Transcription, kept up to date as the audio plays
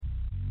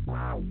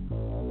Are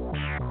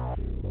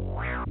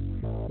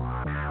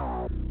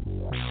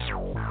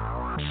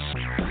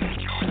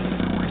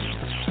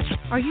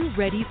you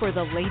ready for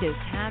the latest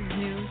Habs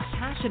news,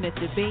 passionate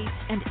debate,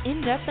 and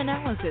in-depth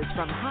analysis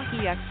from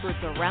hockey experts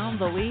around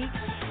the league?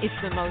 It's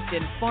the most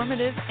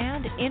informative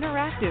and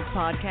interactive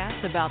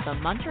podcast about the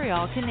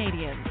Montreal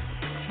Canadiens.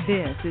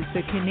 This is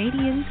the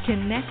Canadiens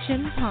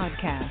Connection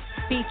podcast,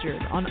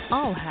 featured on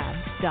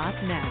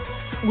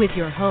allhabs.net, with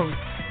your hosts,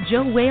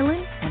 Joe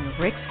Whalen and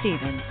Rick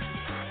Stevens.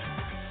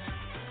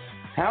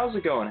 How's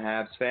it going,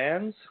 Habs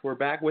fans? We're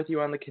back with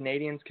you on the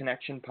Canadiens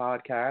Connection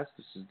podcast.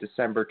 This is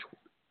December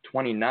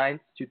 29th,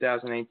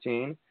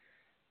 2018,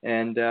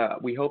 and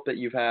we hope that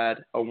you've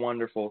had a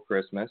wonderful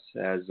Christmas.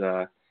 As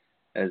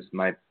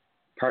my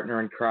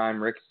partner in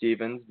crime, Rick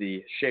Stevens,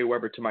 the Shea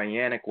Weber to my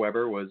Yannick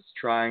Weber, was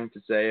trying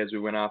to say as we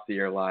went off the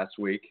air last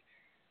week,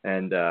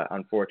 and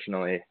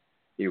unfortunately,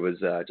 he was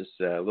just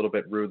a little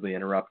bit rudely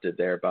interrupted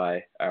there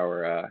by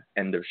our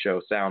end of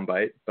show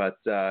soundbite. But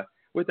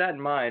with that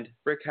in mind,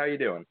 Rick, how you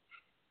doing?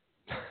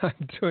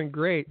 I'm doing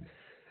great.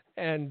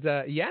 And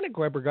Yannick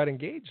Weber got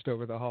engaged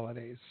over the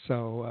holidays,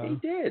 so he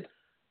did.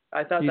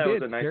 I thought that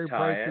was a nice Carey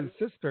tie-in.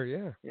 Price's sister,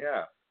 yeah.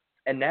 Yeah,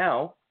 and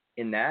now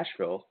in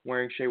Nashville,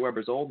 wearing Shea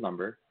Weber's old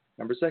number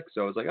 6.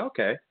 So I was like,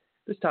 okay,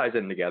 this ties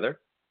in together,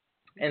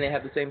 and they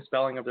have the same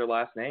spelling of their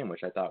last name,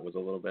 which I thought was a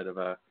little bit of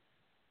a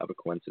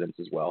coincidence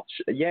as well.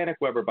 Yannick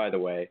Weber, by the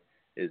way,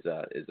 is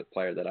a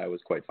player that I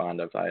was quite fond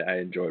of. I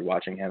enjoyed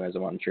watching him as a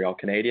Montreal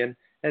Canadian,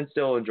 and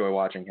still enjoy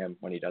watching him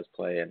when he does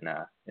play in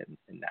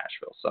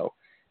Nashville. So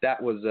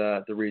that was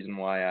the reason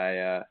why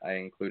I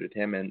included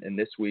him in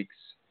this week's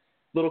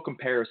little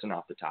comparison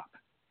off the top.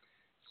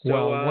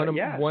 So, well,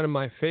 one of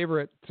my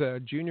favorite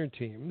junior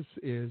teams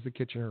is the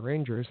Kitchener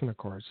Rangers, and of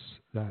course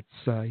that's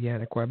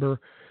Yannick Weber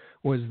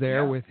was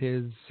there with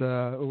his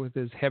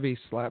heavy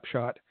slap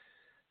shot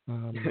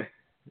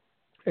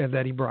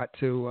that he brought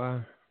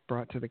to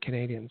the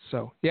Canadiens.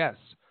 So yes.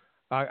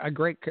 A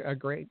great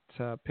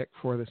pick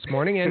for this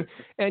morning,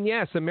 and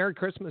yes, a Merry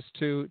Christmas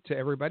to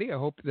everybody. I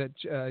hope that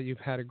you've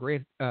had a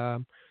great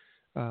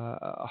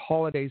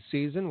holiday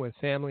season with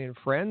family and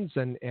friends,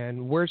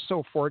 and we're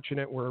so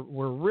fortunate. We're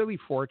really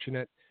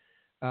fortunate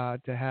to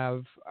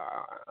have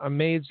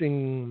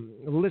amazing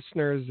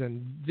listeners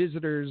and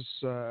visitors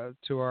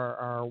to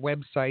our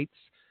websites.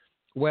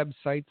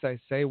 I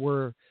say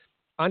we're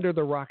under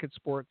the Rocket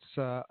Sports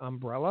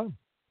umbrella.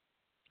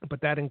 But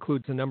that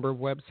includes a number of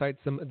websites.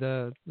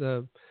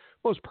 The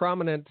most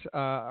prominent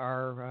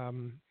are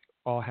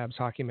All Habs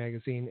Hockey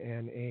Magazine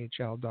and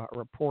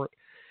AHL.report.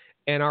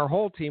 And our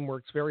whole team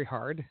works very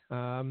hard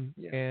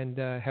and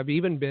have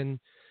even been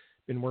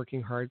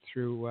working hard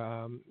through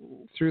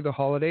the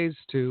holidays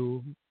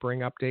to bring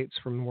updates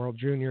from World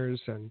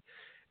Juniors.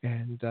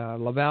 And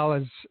Laval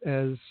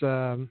has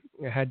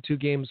had 2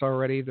 games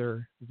already.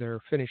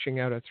 They're finishing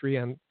out a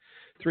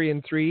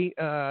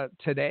 3-3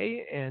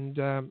 today, and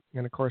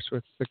of course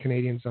with the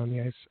Canadiens on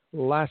the ice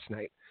last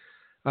night.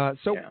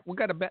 We've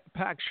got a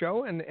packed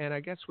show, and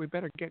I guess we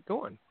better get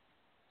going.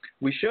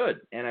 We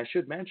should, and I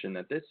should mention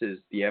that this is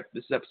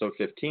episode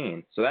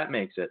 15, so that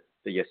makes it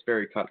the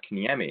Jesperi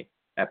Kotkaniemi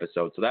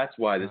episode. So that's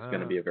why this is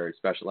going to be a very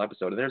special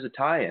episode. And there's a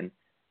tie-in.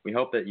 We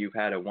hope that you've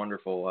had a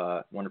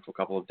wonderful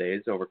couple of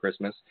days over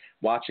Christmas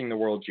watching the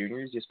World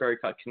Juniors. Jesperi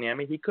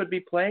Kotkaniemi, he could be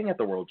playing at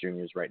the World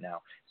Juniors right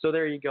now. So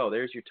there you go.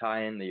 There's your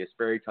tie-in, the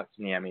Jesperi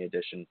Kotkaniemi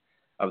edition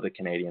of the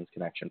Canadiens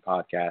Connection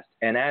podcast.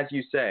 And as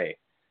you say,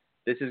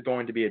 this is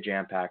going to be a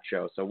jam-packed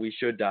show, so we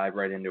should dive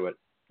right into it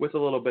with a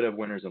little bit of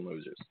winners and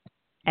losers.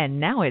 And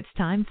now it's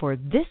time for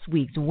this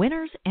week's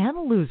winners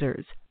and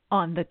losers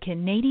on the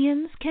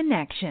Canadiens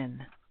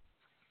Connection.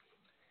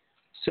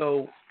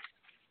 So,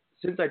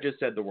 since I just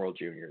said the World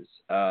Juniors,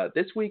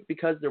 this week,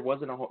 because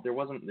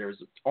there's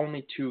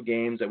only 2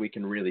 games that we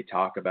can really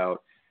talk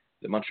about.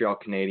 The Montreal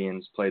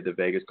Canadiens played the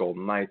Vegas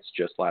Golden Knights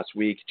just last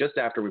week, just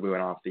after we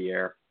went off the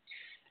air,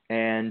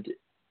 and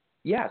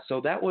yeah,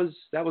 so that was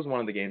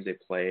one of the games they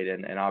played,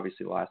 and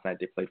obviously last night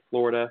they played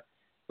Florida,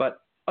 but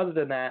other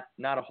than that,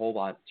 not a whole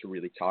lot to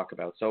really talk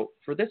about. So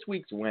for this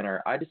week's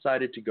winner, I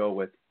decided to go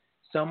with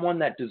someone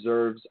that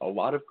deserves a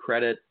lot of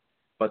credit,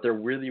 but there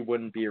really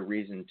wouldn't be a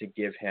reason to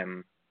give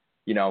him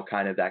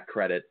kind of that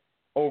credit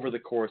over the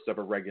course of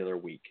a regular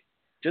week.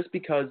 Just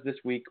because this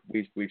week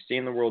we've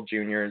seen the World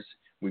Juniors,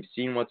 we've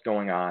seen what's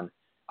going on,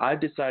 I've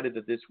decided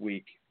that this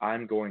week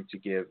I'm going to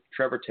give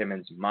Trevor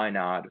Timmins my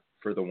nod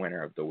for the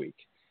winner of the week.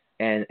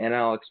 And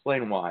I'll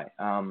explain why.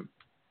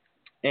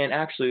 And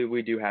actually,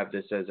 we do have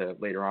this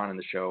later on in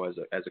the show as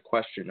a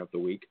question of the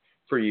week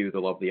for you, the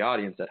lovely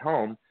audience at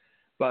home.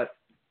 But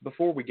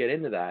before we get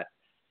into that,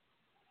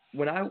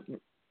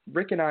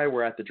 Rick and I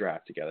were at the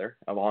draft together,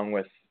 along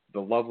with the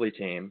lovely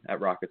team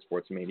at Rocket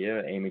Sports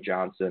Media, Amy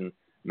Johnson,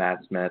 Matt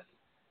Smith,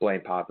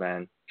 Blaine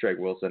Potvin, Treg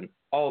Wilson,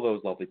 all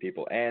those lovely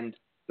people, and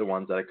the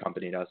ones that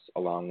accompanied us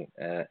along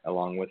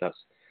with us.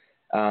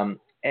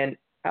 And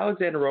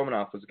Alexander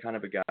Romanov was kind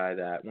of a guy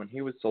that when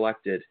he was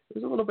selected, it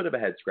was a little bit of a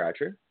head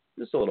scratcher,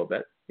 just a little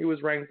bit. He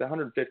was ranked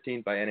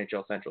 115th by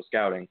NHL Central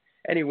Scouting,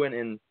 and he went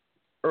in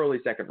early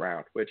second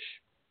round, which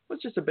was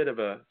just a bit of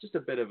a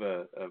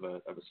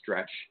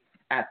stretch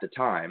at the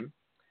time.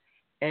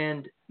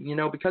 And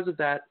because of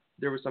that,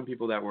 there were some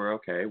people that were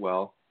okay.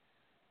 Well,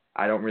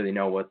 I don't really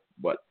know what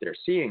they're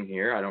seeing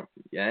here.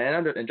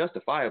 And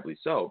justifiably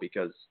so,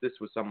 because this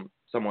was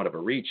somewhat of a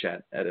reach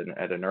at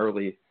an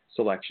early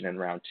selection in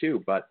round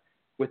 2. But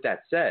with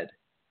that said,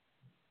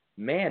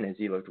 man, has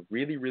he looked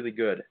really, really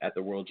good at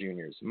the World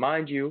Juniors.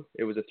 Mind you,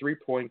 it was a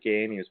 3-point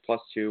game. He was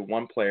 +2,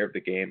 one player of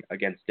the game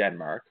against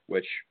Denmark,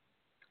 which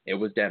it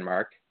was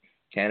Denmark.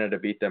 Canada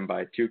beat them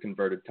by 2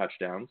 converted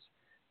touchdowns.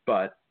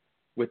 But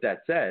with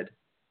that said,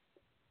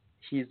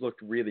 he's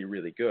looked really,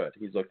 really good.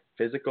 He's looked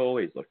physical.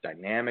 He's looked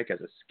dynamic as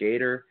a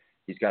skater.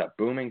 He's got a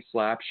booming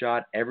slap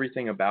shot.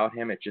 Everything about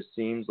him, it just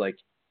seems like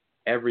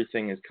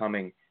everything is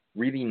coming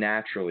really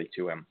naturally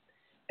to him.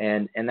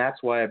 And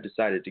that's why I've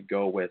decided to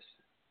go with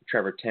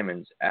Trevor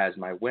Timmins as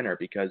my winner,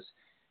 because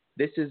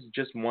this is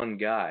just one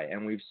guy.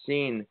 And we've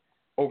seen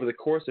over the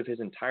course of his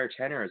entire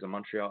tenure as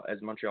Montreal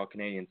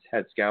Canadiens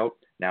head scout,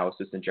 now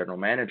assistant general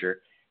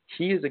manager,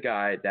 he is a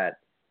guy that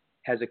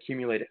has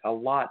accumulated a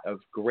lot of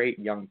great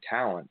young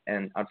talent.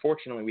 And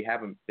unfortunately, we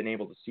haven't been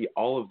able to see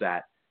all of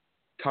that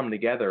come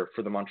together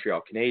for the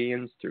Montreal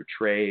Canadiens through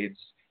trades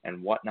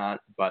and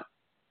whatnot. But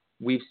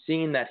we've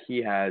seen that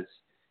he has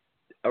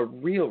a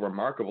real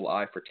remarkable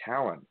eye for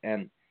talent.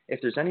 And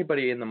if there's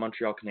anybody in the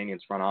Montreal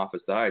Canadiens front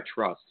office that I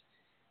trust,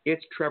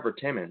 it's Trevor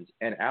Timmins.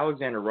 And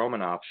Alexander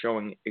Romanov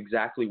showing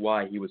exactly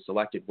why he was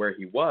selected where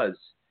he was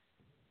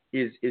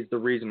is the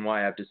reason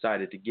why I've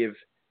decided to give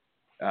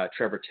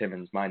Trevor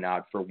Timmins my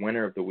nod for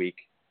winner of the week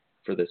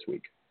for this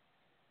week.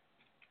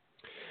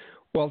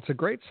 Well, it's a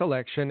great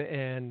selection,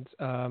 and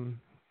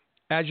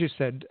as you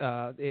said,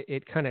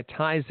 it kind of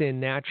ties in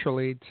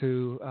naturally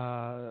to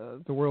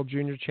the World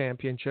Junior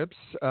Championships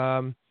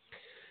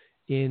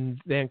in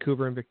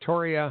Vancouver and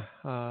Victoria,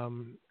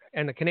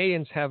 and the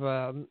Canadiens have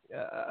a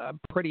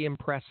pretty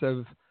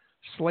impressive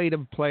slate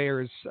of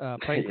players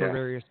playing for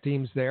various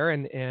teams there,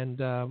 and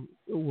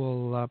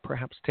we'll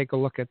perhaps take a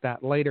look at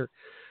that later.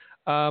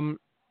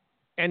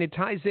 And it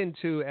ties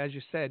into, as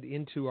you said,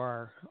 into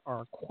our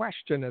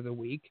question of the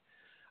week.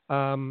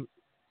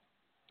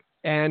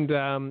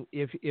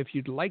 If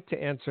you'd like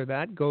to answer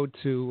that, go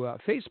to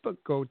Facebook,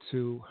 go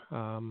to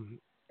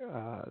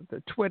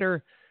the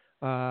Twitter,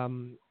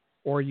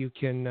 or you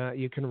can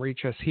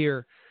reach us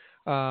here.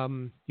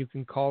 You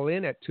can call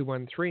in at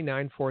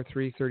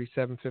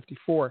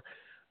 213-943-3754.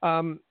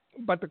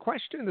 But the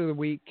question of the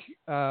week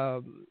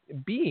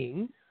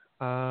being,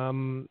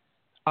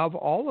 of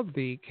all of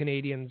the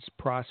Canadiens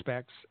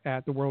prospects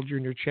at the World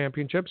Junior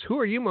Championships, who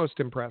are you most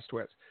impressed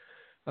with?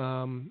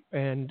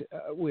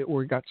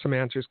 We got some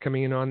answers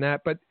coming in on that.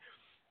 But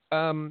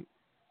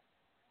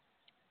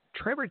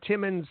Trevor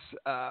Timmins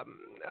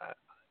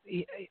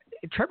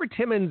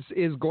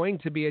is going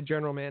to be a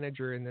general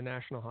manager in the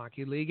National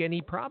Hockey League, and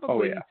he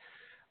probably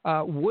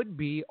would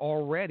be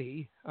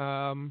already.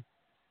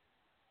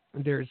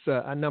 There's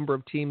a number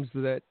of teams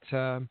that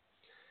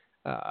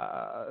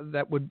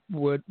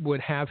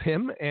would have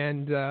him,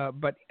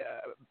 but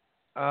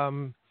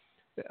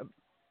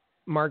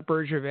Marc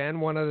Bergevin,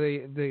 one of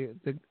the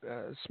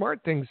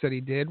smart things that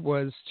he did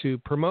was to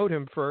promote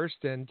him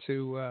first and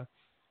to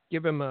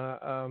give him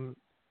a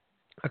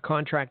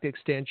contract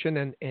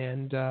extension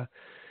and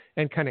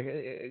kind of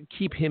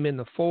keep him in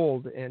the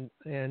fold, and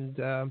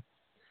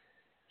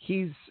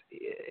he's,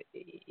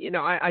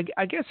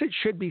 I guess it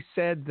should be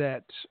said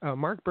that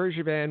Marc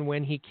Bergevin,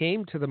 when he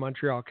came to the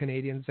Montreal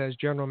Canadiens as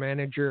general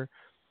manager,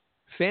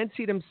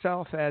 fancied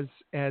himself as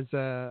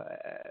a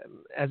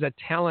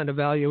talent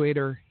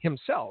evaluator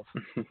himself,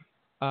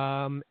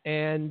 so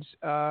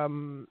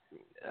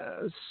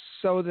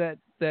that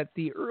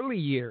the early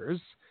years,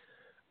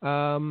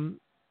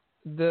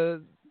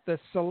 the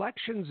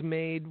selections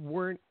made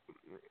weren't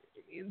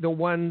the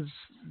ones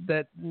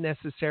that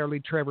necessarily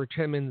Trevor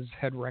Timmins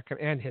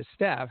and his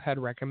staff had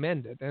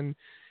recommended, and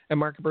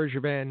Marc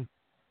Bergevin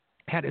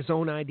had his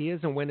own ideas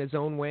and went his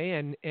own way,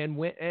 and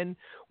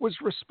was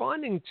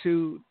responding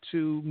to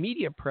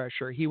media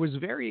pressure. He was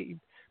very,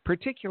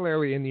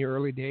 particularly in the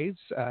early days,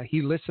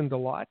 he listened a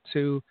lot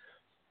to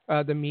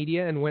the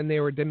media, and when they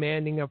were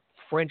demanding a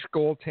French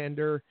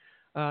goaltender,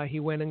 he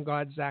went and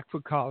got Zach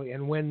Fucale,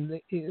 and when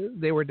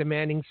they were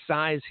demanding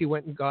size, he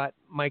went and got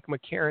Mike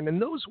McCarron,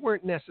 and those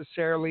weren't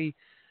necessarily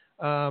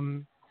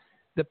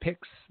the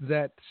picks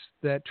that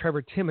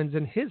Trevor Timmins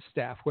and his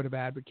staff would have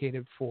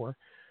advocated for.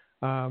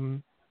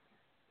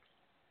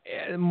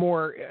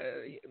 More,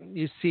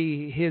 you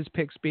see his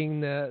picks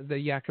being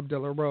the Jakob de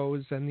la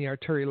Rose and the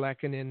Arturi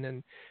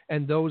Lehkonen,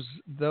 and those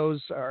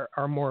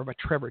are more of a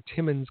Trevor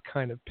Timmins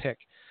kind of pick.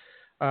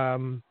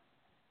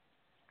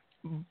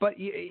 But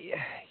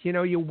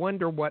you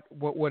wonder what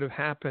would have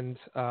happened.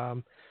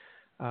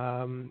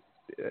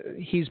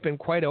 He's been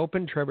quite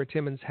open, Trevor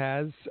Timmins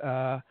has,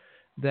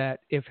 that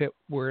if it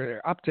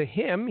were up to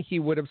him, he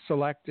would have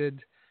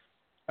selected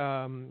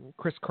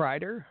Chris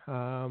Kreider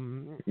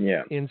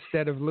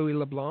instead of Louis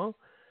Leblanc.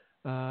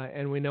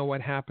 and we know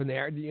what happened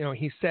there. You know,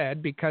 he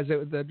said because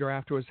the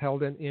draft was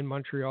held in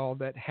Montreal,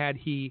 that had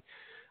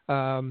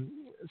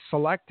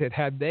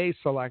they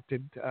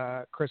selected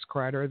Chris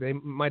Kreider, they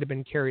might have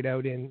been carried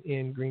out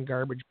in green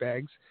garbage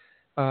bags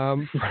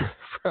from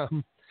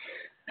from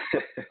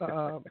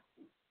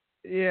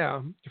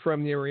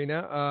the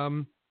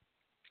arena.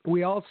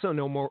 We also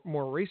know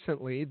more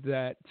recently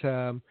that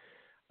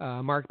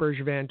Marc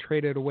Bergevin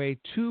traded away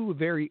 2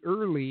 very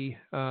early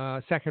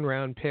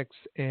second-round picks,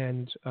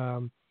 and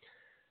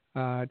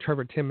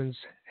Trevor Timmins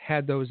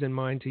had those in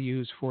mind to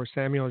use for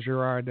Samuel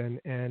Girard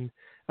and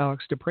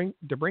Alex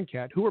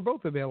DeBrincat, who were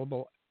both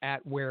available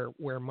at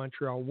where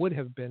Montreal would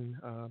have been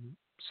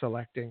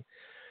selecting.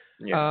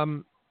 Yeah.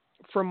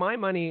 For my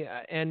money,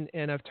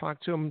 and I've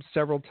talked to him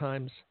several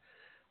times,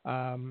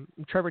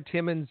 Trevor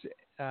Timmins,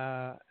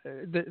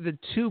 the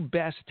 2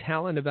 best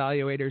talent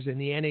evaluators in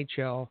the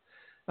NHL,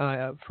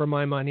 for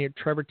my money, are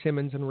Trevor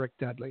Timmins and Rick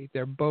Dudley.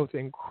 They're both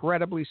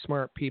incredibly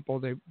smart people.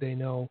 They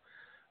know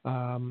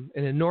an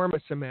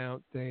enormous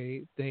amount.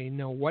 They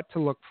know what to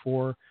look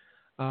for,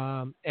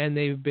 and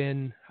they've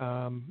been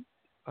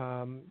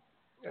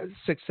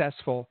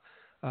successful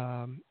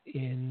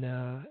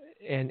in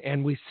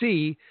and we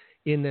see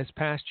in this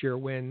past year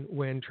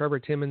when Trevor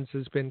Timmins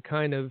has been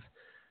kind of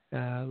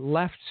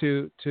left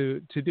to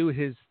do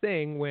his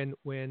thing, when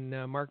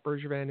Marc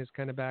Bergevin has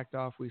kind of backed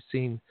off, we've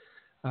seen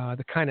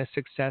the kind of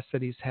success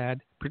that he's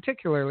had,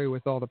 particularly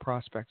with all the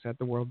prospects at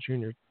the World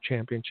Junior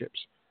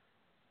Championships.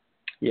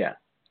 Yeah.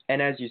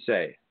 And as you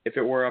say, if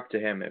it were up to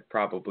him, it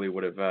probably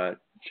would have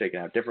shaken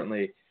out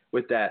differently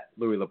with that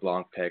Louis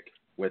LeBlanc pick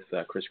with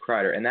Chris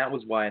Kreider. And that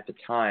was why at the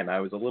time I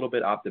was a little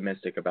bit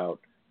optimistic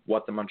about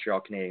what the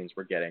Montreal Canadiens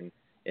were getting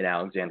in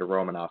Alexander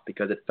Romanov,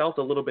 because it felt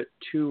a little bit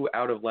too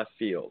out of left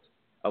field,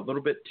 a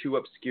little bit too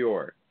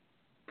obscure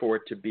for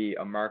it to be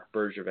a Marc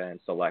Bergevin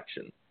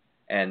selection.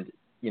 And,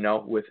 you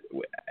know,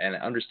 and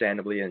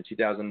understandably in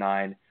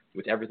 2009,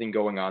 with everything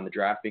going on, the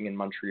draft being in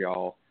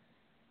Montreal,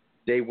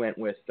 they went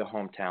with the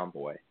hometown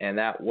boy. And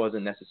that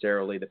wasn't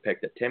necessarily the pick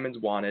that Timmins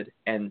wanted.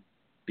 And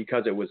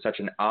because it was such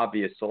an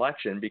obvious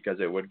selection, because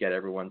it would get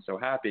everyone so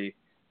happy,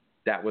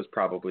 that was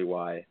probably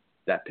why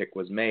that pick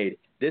was made.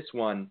 This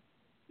one,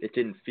 it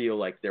didn't feel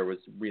like there was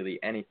really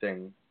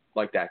anything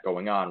like that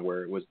going on,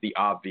 where it was the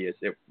obvious.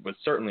 It was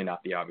certainly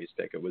not the obvious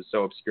pick. It was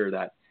so obscure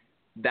that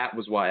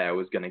was why I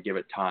was going to give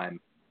it time.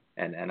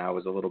 And I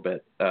was a little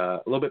bit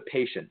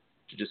patient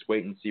to just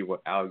wait and see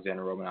what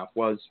Alexander Romanov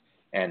was.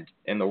 And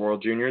in the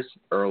World Juniors,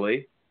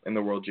 early in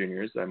the World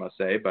Juniors, I must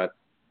say, but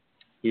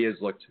he has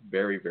looked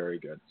very, very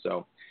good.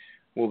 So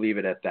we'll leave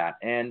it at that.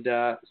 And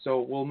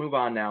so we'll move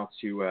on now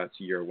to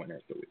your winner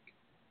of the week.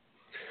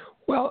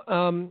 Well,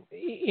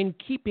 in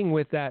keeping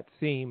with that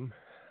theme,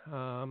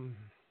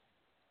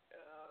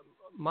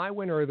 my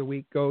winner of the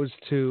week goes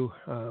to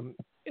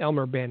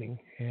Elmer Benning.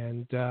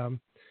 And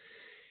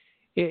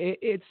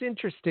it's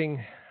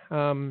interesting.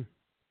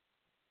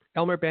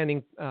 Elmer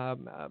Benning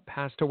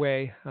passed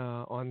away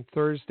on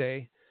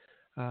Thursday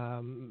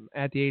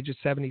at the age of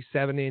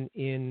 77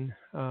 in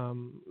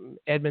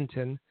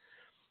Edmonton.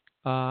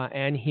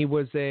 And he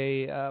was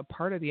a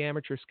part of the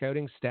amateur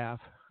scouting staff.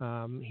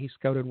 He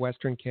scouted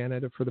Western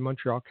Canada for the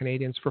Montreal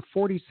Canadiens for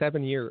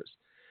 47 years.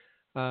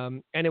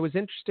 And it was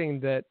interesting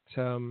that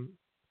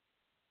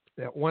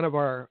one of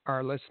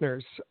our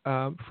listeners,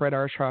 Fred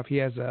Arshoff, he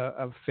has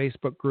a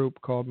Facebook group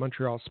called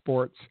Montreal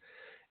Sports.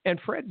 And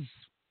Fred's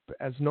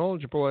as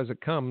knowledgeable as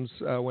it comes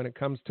when it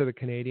comes to the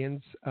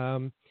Canadiens.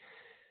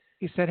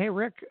 He said, "Hey,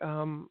 Rick,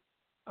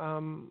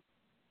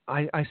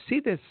 I see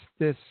this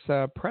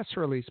press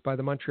release by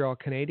the Montreal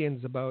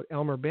Canadiens about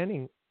Elmer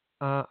Benning.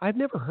 I've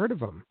never heard of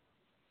him."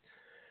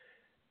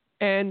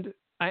 And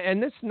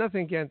this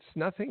nothing against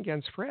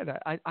Fred.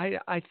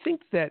 I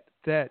think that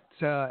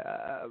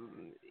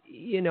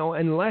you know,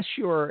 unless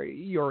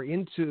you're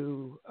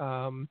into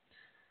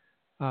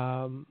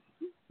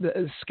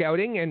the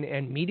scouting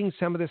and meeting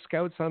some of the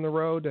scouts on the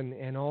road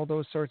and all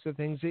those sorts of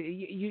things,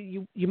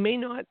 you may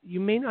not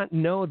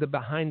know the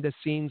behind the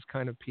scenes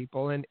kind of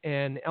people, and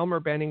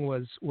Elmer Benning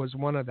was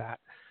one of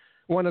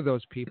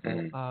those people.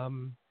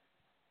 Mm-hmm.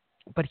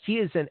 But he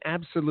is an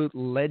absolute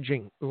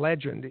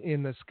legend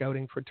in the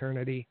scouting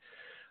fraternity.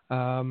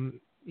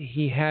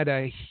 He had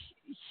a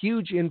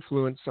huge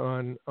influence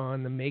on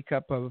the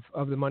makeup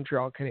of the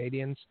Montreal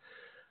Canadiens.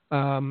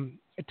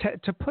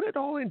 To put it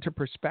all into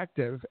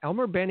perspective,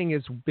 Elmer Benning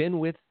has been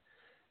with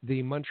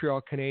the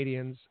Montreal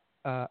Canadiens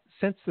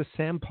since the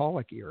Sam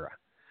Pollock era.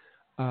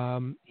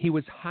 He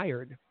was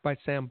hired by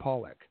Sam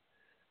Pollock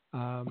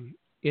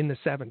in the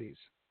 70s.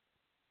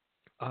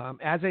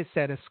 As I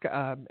said,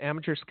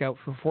 amateur scout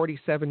for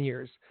 47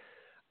 years.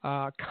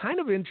 Kind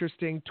of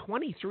interesting,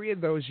 23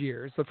 of those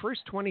years, the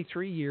first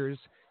 23 years,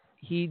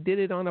 he did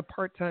it on a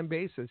part-time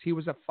basis. He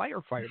was a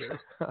firefighter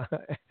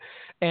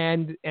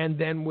and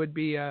then would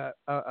be a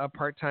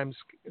part-time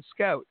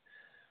scout.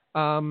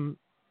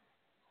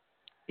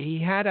 He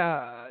had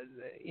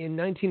in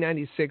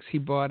 1996, he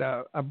bought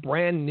a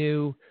brand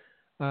new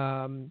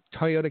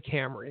Toyota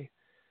Camry.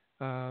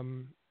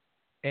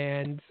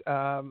 And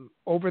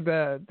over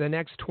the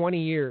next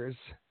 20 years,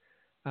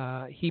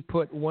 he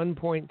put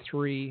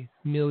 1.3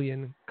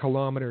 million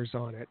kilometers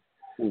on it.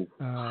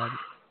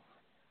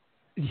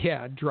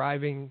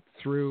 Driving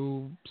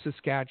through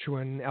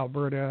Saskatchewan,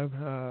 Alberta,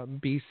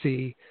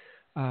 BC,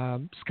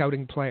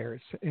 scouting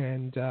players.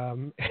 And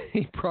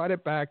he brought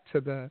it back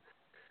to the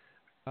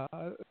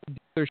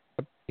dealership.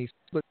 He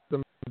split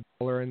them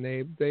 $1, and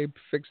they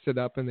fixed it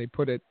up, and they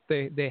put it.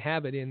 They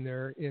have it in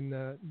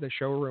the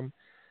showroom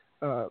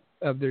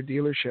of their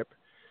dealership.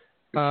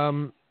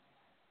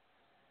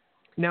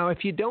 Now,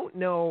 if you don't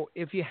know,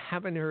 if you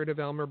haven't heard of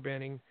Elmer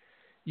Benning,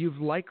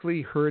 you've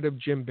likely heard of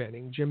Jim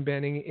Benning. Jim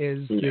Benning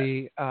is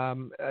the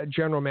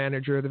general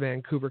manager of the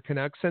Vancouver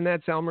Canucks, and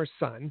that's Elmer's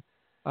son.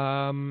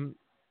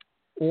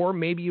 Or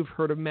maybe you've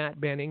heard of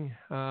Matt Benning,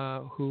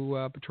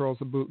 who patrols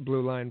the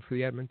blue line for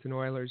the Edmonton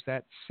Oilers.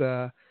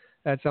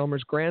 That's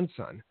Elmer's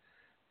grandson.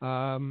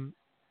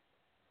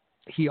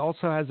 He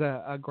also has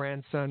a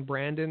grandson,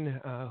 Brandon,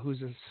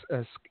 who's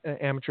an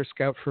amateur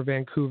scout for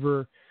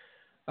Vancouver.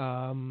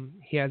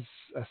 He has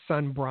a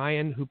son,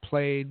 Brian, who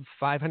played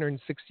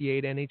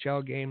 568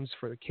 NHL games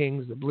for the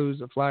Kings, the Blues,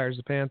 the Flyers,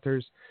 the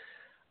Panthers.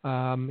 He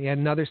had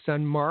another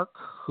son, Mark,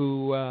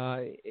 who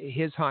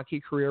his hockey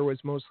career was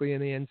mostly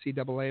in the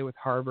NCAA with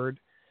Harvard.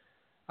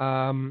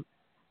 And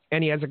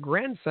he has a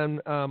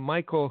grandson,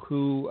 Michael,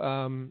 who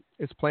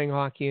is playing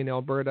hockey in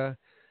Alberta,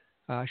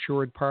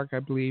 Sherwood Park, I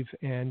believe,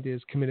 and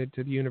is committed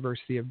to the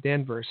University of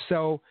Denver.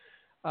 So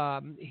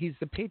he's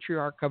the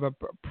patriarch of a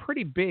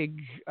pretty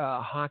big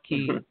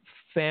hockey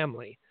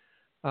family.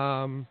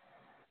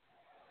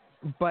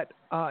 But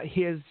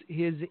his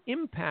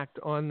impact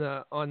on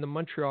the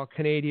Montreal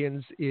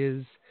Canadiens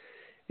is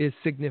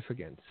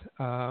significant,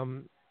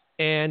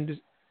 and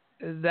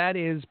that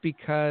is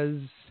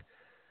because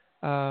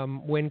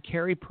when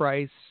Carey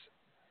Price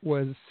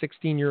was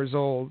 16 years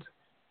old,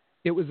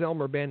 it was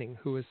Elmer Benning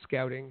who was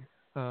scouting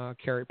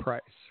Carey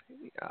Price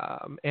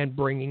and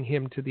bringing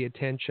him to the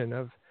attention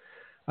of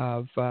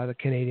the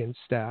Canadian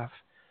staff.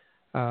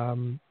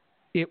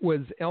 It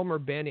was Elmer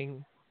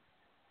Benning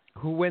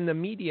who, when the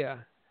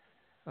media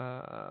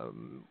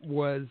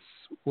was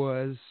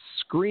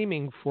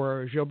screaming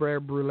for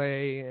Gilbert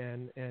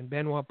Brûlé and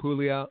Benoit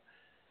Pouliot,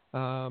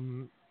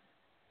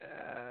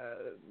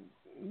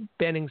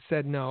 Benning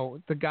said,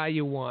 no, the guy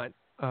you want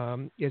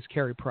is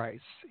Carey Price.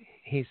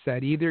 He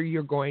said, either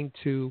you're going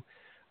to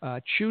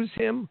choose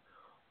him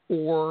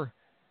or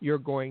you're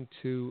going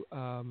to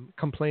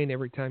complain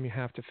every time you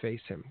have to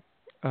face him.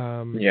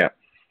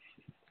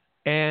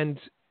 And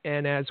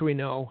as we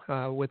know,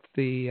 with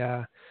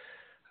the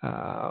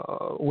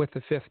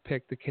fifth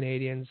pick, the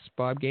Canadiens,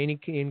 Bob Gainey,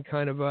 in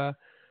kind of a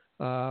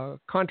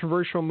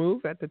controversial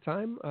move at the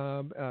time,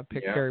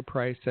 picked Carey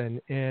Price,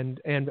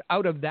 and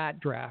out of that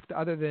draft,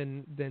 other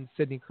than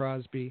Sidney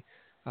Crosby,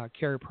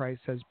 Carey Price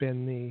has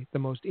been the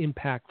most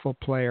impactful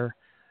player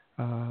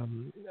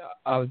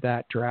of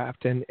that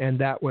draft, and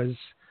that was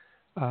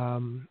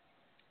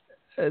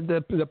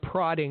the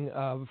prodding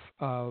of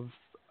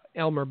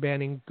Elmer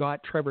Benning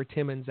got Trevor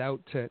Timmins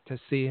out to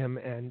see him,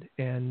 and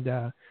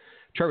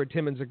Trevor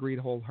Timmins agreed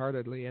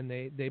wholeheartedly, and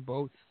they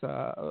both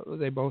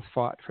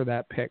fought for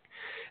that pick.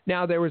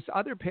 Now there was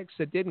other picks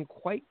that didn't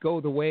quite go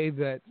the way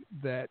that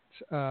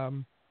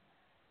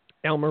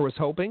Elmer was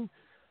hoping,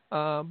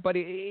 but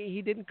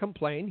he didn't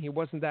complain. He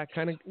wasn't that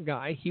kind of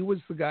guy. He was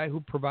the guy who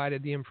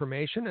provided the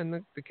information, and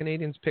the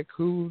Canadians pick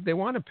who they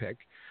want to pick.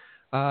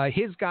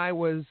 His guy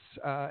was,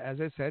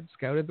 as I said,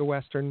 scouted the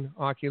Western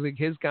Hockey League.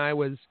 His guy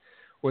was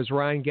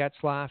Ryan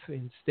Getzlaf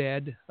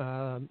instead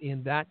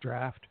in that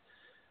draft.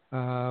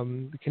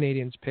 The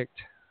Canadians picked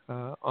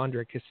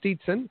Andre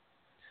Kostitsyn.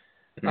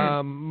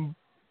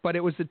 But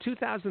it was the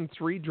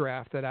 2003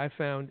 draft that I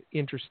found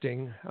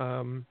interesting,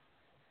 and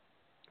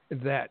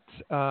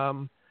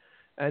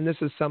this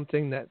is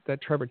something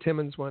that Trevor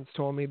Timmins once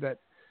told me,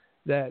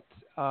 that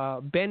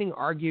Benning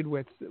argued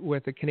with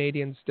the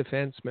Canadians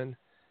defenseman,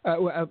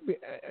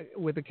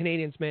 with the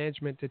Canadians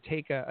management to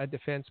take a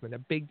defenseman, a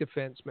big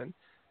defenseman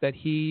that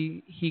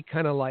he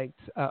kind of liked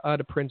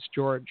out of Prince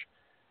George.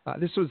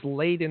 This was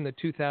late in the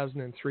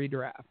 2003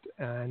 draft,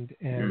 and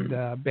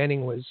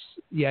Benning was,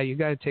 you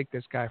got to take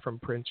this guy from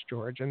Prince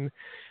George, and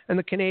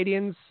the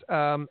Canadians,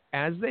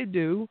 as they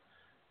do,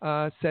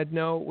 said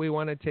no, we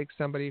want to take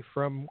somebody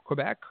from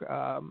Quebec,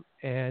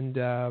 and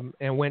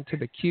went to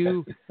the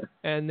queue,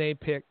 and they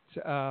picked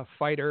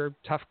fighter,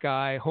 tough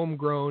guy,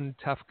 homegrown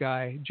tough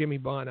guy, Jimmy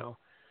Bono,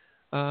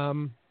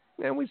 and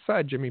we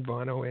saw Jimmy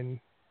Bono in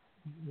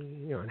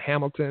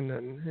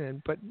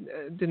Hamilton, but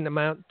didn't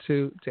amount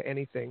to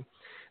anything.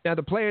 Now,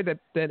 the player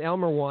that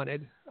Elmer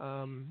wanted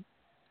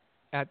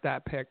at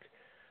that pick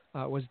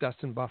was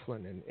Dustin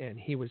Byfuglien, and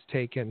he was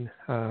taken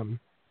 4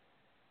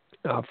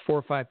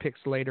 or 5 picks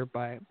later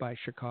by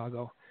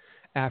Chicago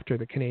after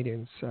the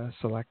Canadians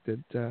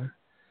selected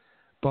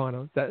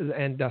Bono.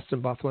 And Dustin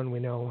Byfuglien, we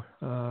know,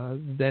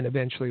 then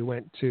eventually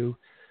went to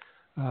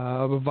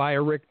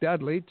via Rick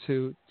Dudley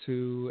to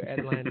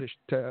Atlanta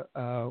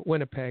to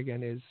Winnipeg,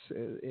 and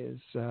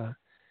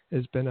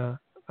has been a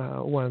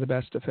one of the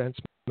best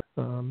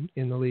defensemen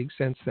in the league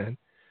since then.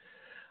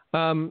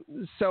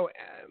 So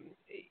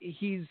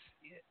he's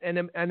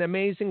an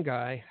amazing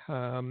guy,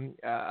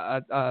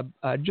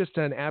 just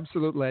an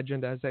absolute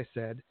legend, as I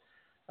said.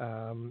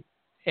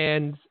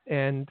 And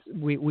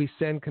we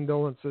send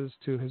condolences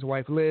to his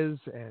wife Liz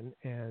and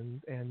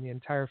the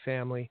entire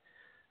family.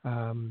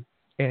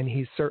 And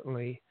he's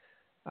certainly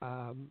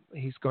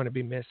he's going to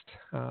be missed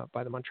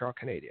by the Montreal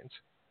Canadiens.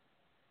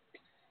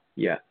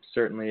 Yeah,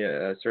 certainly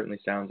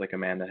sounds like a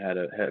man that had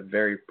a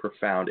very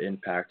profound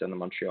impact on the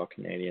Montreal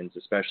Canadiens,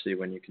 especially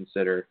when you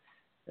consider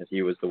that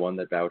he was the one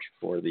that vouched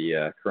for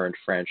the current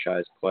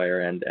franchise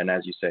player. And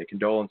as you say,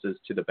 condolences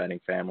to the Benning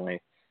family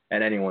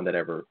and anyone that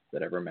ever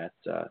met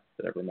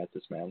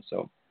this man.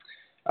 So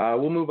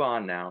we'll move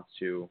on now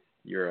to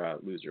your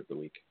loser of the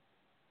week.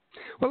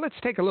 Well, let's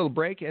take a little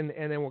break and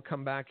then we'll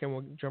come back and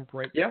we'll jump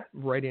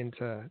right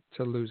into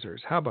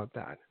losers. How about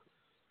that?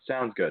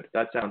 Sounds good.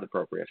 That sounds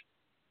appropriate.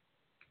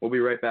 We'll be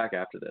right back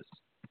after this.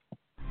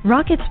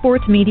 Rocket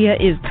Sports Media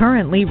is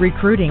currently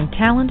recruiting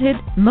talented,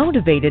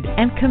 motivated,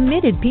 and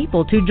committed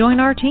people to join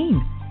our team.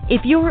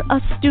 If you're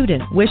a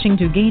student wishing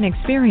to gain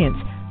experience,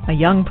 a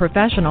young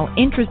professional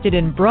interested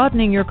in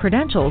broadening your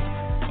credentials,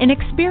 an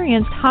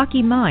experienced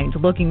hockey mind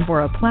looking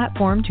for a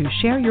platform to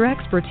share your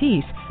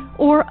expertise,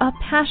 or a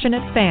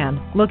passionate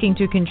fan looking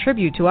to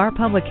contribute to our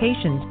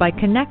publications by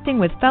connecting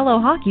with fellow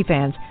hockey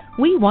fans,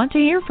 we want to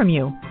hear from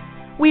you.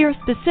 We are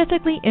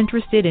specifically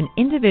interested in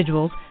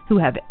individuals who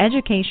have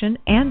education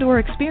and/or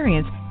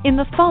experience in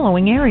the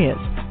following areas: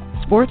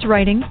 sports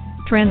writing,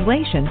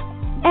 translation,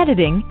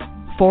 editing,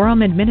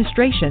 forum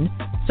administration,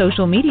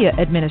 social media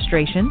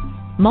administration,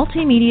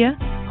 multimedia,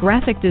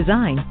 graphic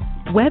design,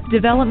 web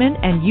development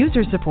and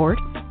user support,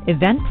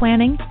 event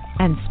planning,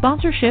 and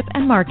sponsorship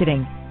and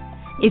marketing.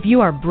 If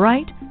you are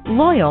bright,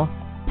 loyal,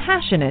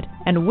 passionate,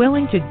 and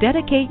willing to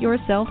dedicate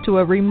yourself to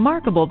a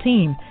remarkable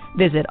team,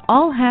 visit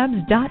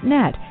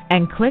allhabs.net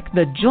and click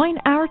the Join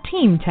Our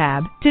Team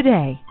tab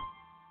today.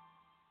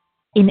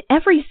 In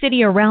every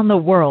city around the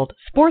world,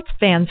 sports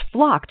fans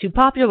flock to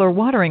popular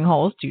watering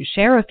holes to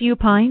share a few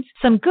pints,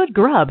 some good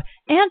grub,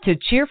 and to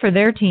cheer for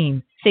their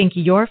team. Think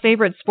your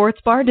favorite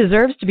sports bar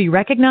deserves to be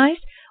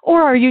recognized?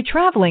 Or are you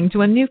traveling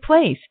to a new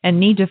place and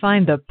need to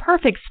find the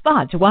perfect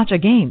spot to watch a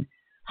game?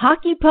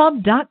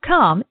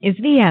 HockeyPub.com is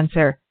the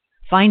answer.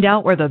 Find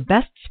out where the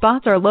best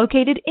spots are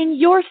located in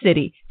your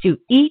city to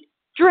eat,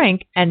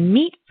 drink, and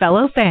meet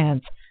fellow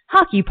fans.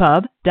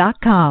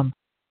 HockeyPub.com.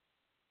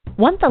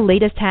 Want the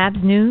latest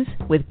Habs news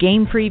with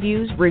game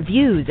previews,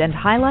 reviews, and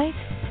highlights?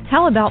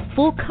 How about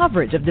full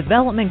coverage of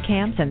development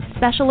camps and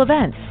special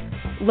events?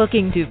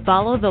 Looking to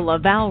follow the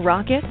Laval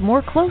Rocket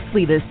more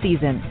closely this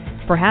season?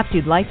 Perhaps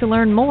you'd like to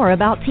learn more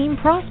about team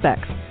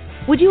prospects.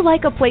 Would you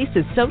like a place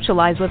to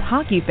socialize with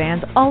hockey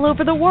fans all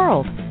over the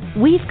world?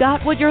 We've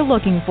got what you're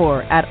looking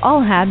for at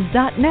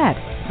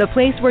allhabs.net, the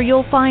place where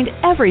you'll find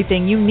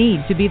everything you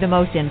need to be the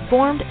most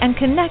informed and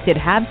connected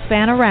Habs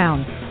fan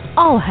around.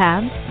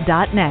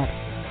 allhabs.net.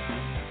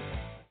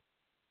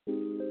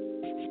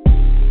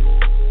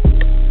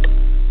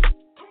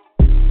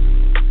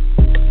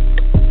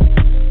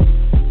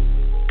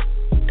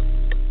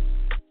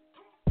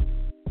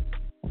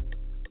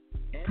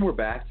 We're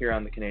back here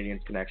on the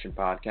Canadiens Connection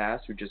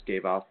podcast. We just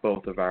gave off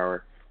both of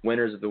our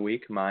winners of the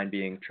week, mine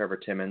being Trevor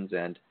Timmins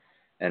and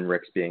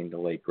Rick's being the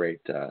late, great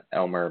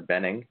Elmer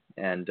Benning,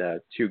 and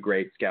two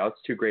great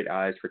scouts, two great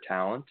eyes for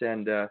talent.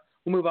 And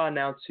we'll move on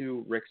now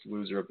to Rick's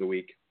loser of the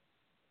week.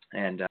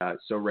 And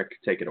so, Rick,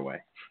 take it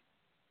away.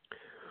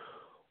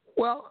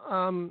 Well,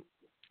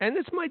 and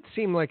this might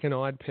seem like an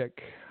odd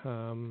pick,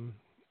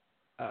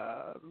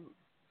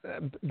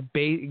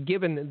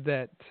 given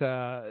that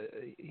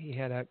he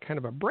had a kind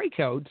of a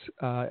breakout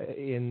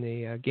in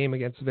the game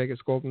against the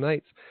Vegas Golden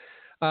Knights.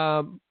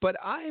 But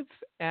I've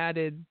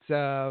added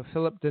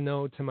Phillip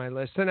Danault to my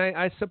list, and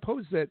I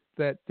suppose that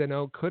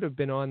Danault could have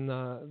been on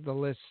the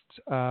list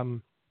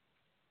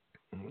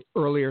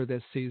earlier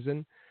this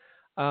season.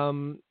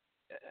 Danault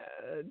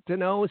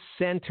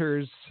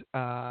centers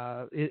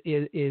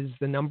is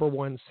the number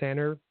one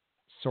center,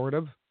 sort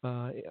of,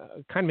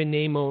 kind of a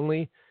name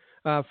only.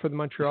 For the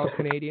Montreal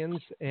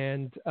Canadiens,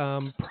 and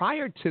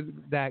prior to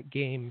that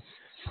game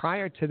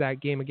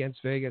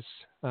against Vegas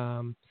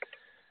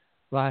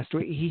last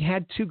week, he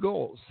had 2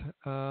 goals.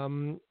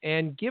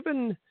 And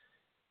given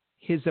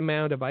his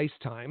amount of ice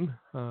time,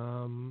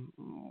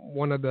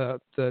 one of the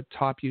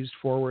top used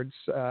forwards,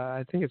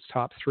 I think it's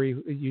top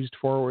 3 used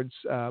forwards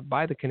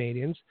by the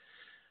Canadiens,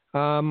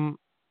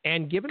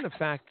 and given the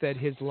fact that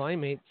his line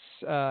mates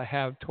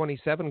have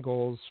 27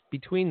 goals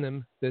between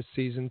them this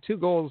season, 2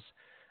 goals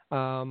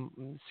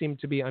seem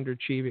to be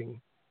underachieving.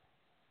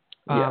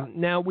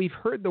 Now, we've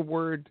heard the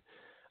word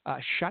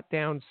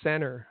shutdown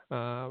center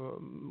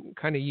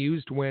kind of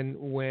used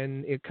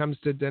when it comes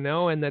to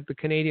Danault, and that the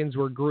Canadiens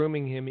were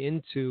grooming him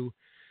into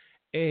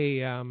a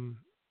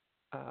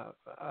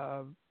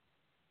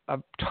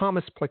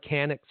Thomas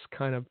Plekanec's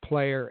kind of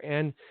player,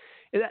 and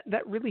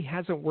that really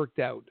hasn't worked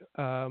out.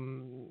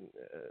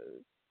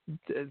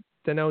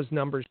 Danault's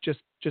numbers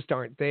just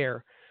aren't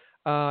there.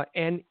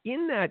 And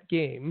in that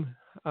game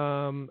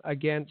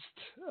against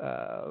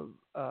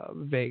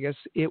Vegas,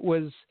 it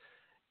was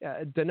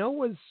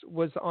Danault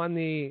was on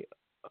the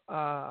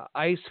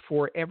ice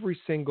for every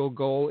single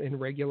goal in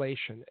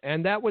regulation,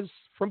 and that was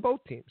from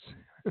both teams.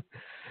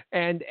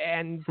 and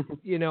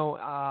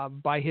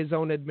by his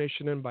own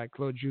admission and by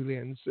Claude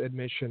Julien's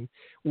admission,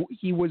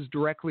 he was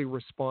directly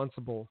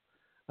responsible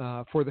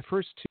for the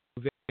first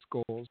two Vegas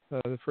goals,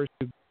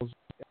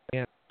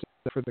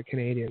 for the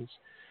Canadiens.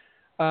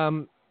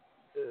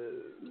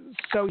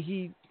 So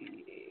he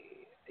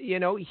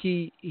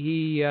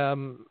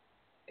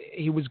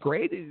was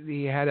great.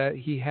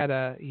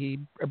 He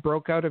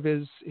broke out of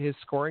his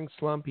scoring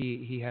slump.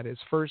 He had his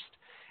first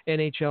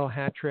NHL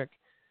hat trick.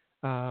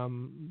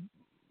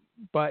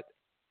 But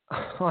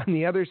on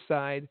the other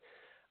side,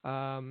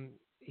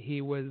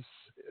 he was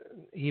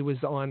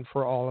on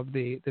for all of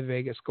the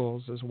Vegas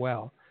goals as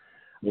well.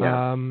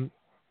 Yeah.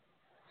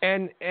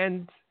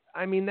 And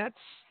I mean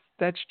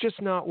that's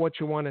just not what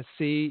you want to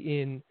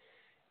see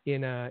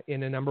in a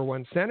number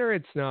one center.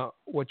 It's not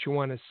what you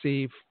want to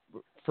see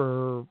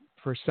for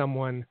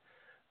someone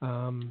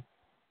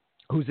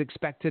who's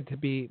expected to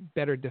be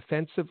better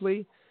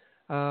defensively.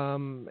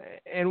 And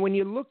when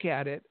you look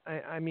at it,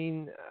 I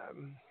mean,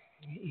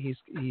 he's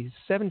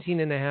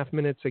 17 and a half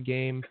minutes a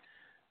game.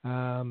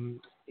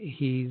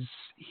 He's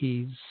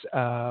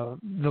the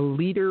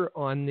leader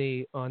on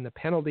the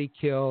penalty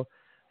kill,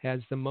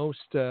 has the most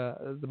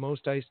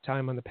ice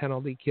time on the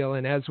penalty kill,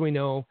 and as we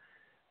know,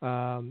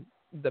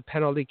 the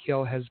penalty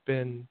kill has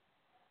been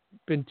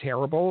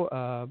terrible,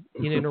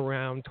 in and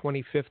around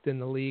 25th in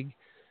the league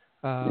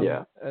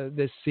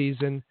this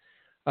season.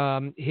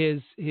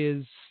 His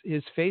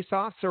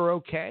face-offs are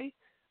okay.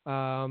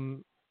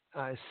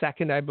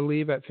 Second, I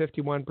believe, at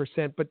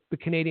 51%, but the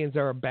Canadiens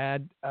are a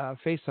bad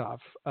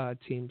face-off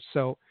team.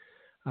 So,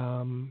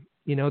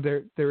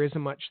 there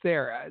isn't much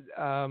there.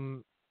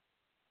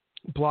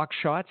 Block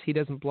shots, he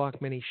doesn't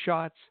block many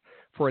shots.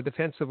 For a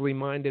defensively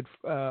minded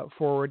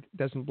forward,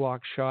 doesn't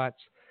block shots.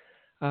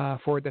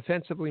 For a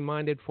defensively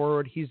minded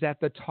forward, he's at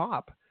the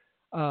top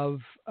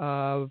of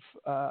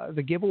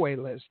the giveaway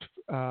list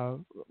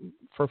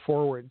for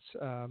forwards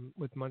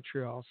with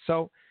Montreal.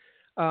 So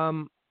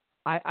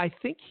I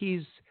think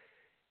he's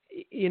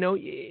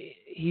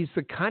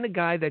the kind of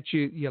guy that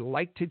you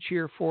like to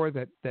cheer for,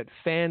 that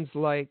fans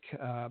like,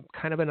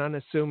 kind of an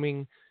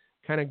unassuming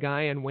kind of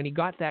guy. And when he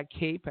got that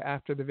cape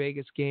after the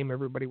Vegas game,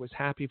 everybody was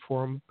happy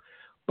for him.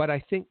 But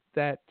I think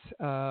that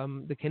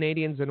the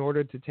Canadiens, in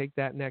order to take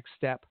that next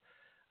step,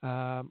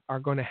 are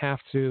going to have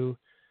to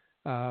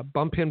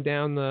bump him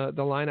down the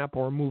lineup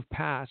or move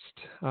past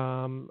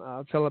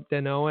Phillip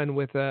Danault, and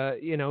with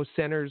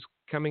centers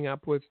coming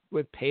up with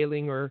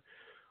Poehling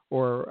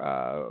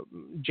or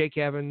Jake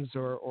Evans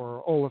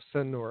or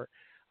Olofsson, or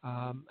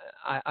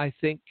I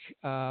think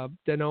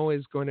Danault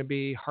is going to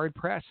be hard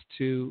pressed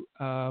to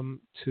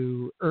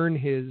earn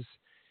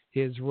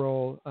his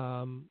role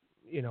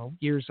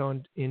years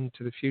on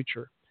into the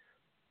future.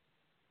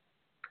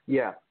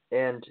 Yeah,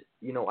 and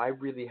I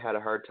really had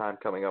a hard time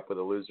coming up with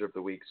a loser of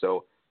the week.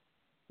 So,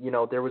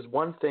 there was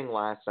one thing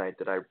last night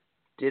that I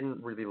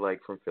didn't really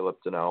like from Phillip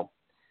Danault,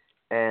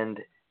 and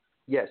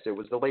yes, it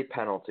was the late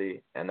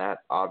penalty, and that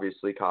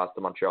obviously cost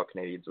the Montreal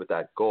Canadiens with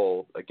that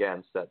goal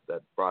against that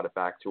brought it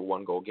back to a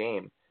one-goal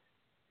game.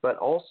 But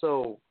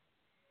also,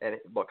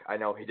 look, I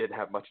know he didn't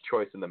have much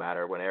choice in the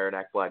matter. When Aaron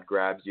Ekblad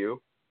grabs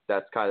you,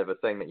 that's kind of a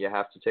thing that you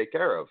have to take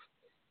care of,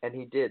 and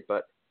he did.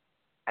 But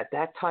at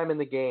that time in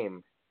the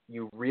game,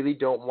 you really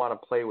don't want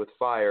to play with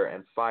fire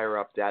and fire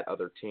up that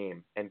other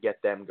team and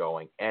get them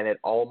going. And it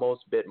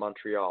almost bit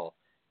Montreal.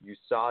 You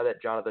saw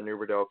that Jonathan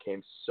Huberdeau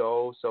came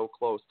so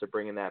close to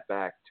bringing that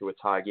back to a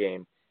tie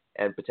game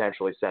and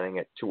potentially sending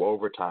it to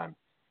overtime.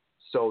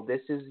 So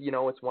this is,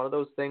 it's one of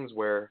those things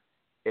where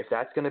if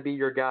that's going to be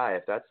your guy,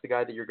 if that's the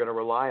guy that you're going to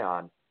rely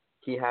on,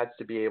 he has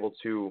to be able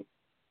to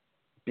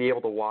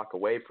walk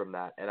away from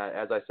that. And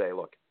as I say,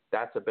 look,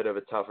 that's a bit of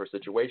a tougher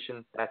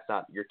situation. That's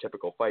not your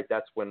typical fight.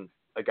 That's when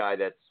a guy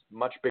that's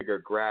much bigger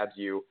grabs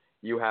you.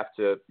 You have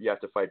to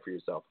fight for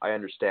yourself. I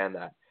understand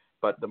that.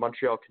 But the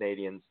Montreal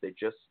Canadiens,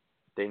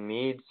 they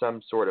need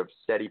some sort of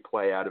steady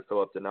play out of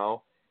Phillip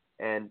Danault.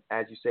 And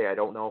as you say, I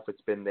don't know if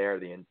it's been there.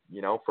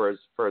 For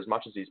as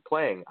much as he's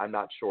playing, I'm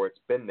not sure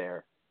it's been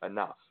there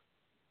enough.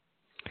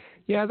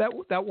 Yeah,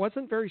 that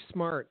wasn't very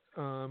smart.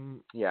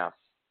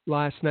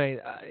 Last night,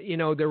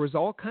 there was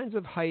all kinds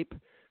of hype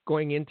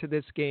going into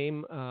this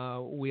game.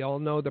 We all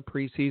know the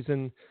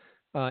preseason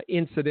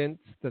incident,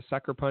 the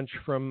sucker punch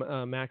from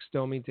Max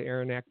Domi to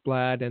Aaron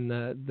Ekblad, and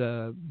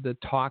the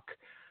talk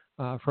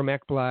from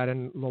Ekblad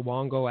and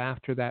Luongo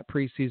after that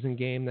preseason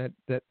game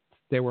that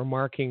they were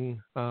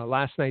marking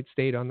last night's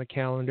date on the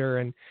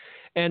calendar,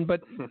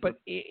 but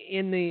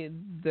in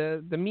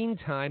the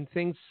meantime,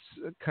 things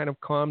kind of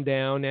calmed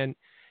down,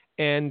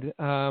 and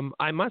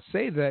I must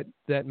say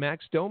that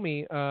Max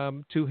Domi,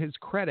 to his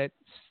credit,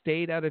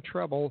 stayed out of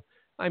trouble.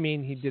 I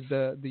mean, he did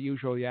the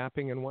usual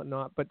yapping and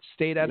whatnot, but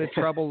stayed out of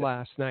trouble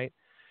last night.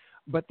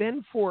 But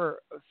then for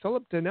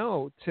Phillip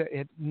Danault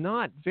it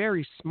not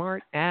very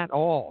smart at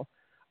all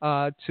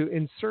to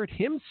insert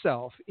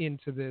himself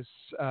into this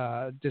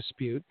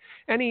dispute.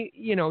 And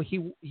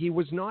he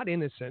was not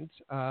innocent.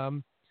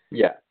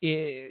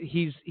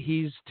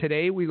 He's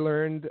today we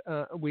learned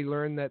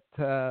that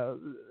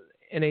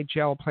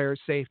NHL Player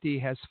Safety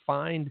has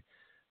fined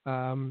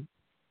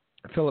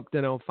Phillip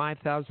Danault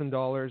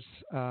 $5,000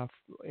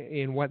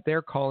 in what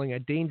they're calling a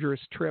dangerous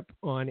trip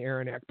on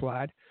Aaron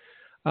Ekblad.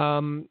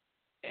 So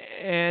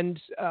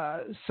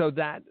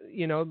that,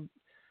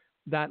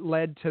 that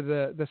led to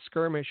the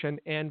skirmish,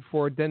 and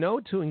for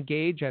Danault to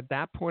engage at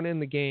that point in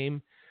the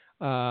game,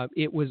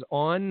 it was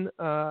on,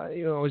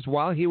 it was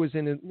while he was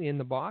in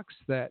the box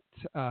that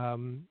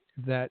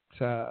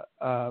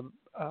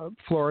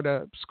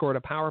Florida scored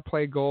a power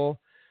play goal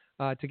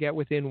to get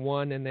within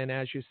one, and then,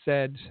 as you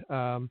said,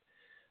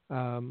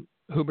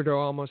 Huberdeau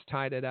almost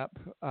tied it up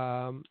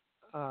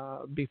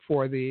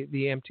before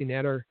the empty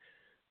netter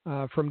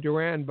from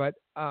Duran, but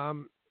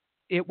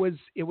it was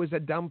a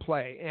dumb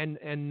play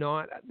and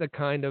not the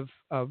kind of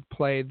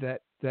play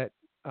that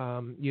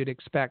you'd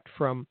expect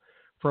from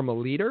a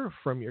leader,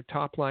 from your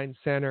top line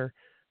center,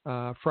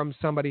 from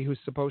somebody who's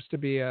supposed to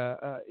be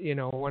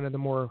one of the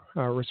more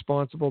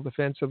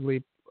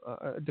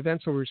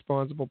defensively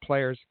responsible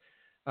players.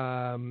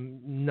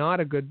 Not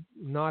a good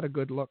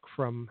look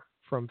from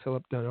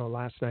Phillip Danault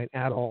last night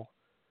at all.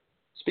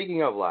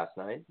 Speaking of last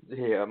night,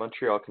 the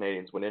Montreal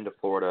Canadiens went into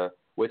Florida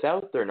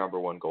without their number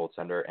one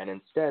goaltender, and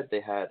instead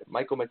they had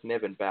Michael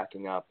McNiven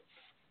backing up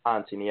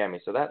Antti Niemi.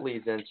 So that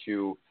leads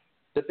into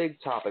the big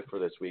topic for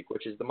this week,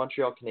 which is the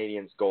Montreal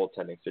Canadiens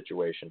goaltending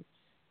situation.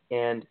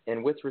 And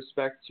with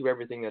respect to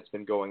everything that's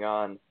been going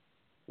on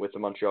with the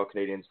Montreal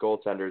Canadiens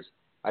goaltenders,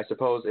 I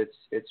suppose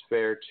it's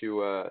fair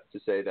to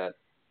say that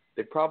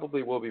they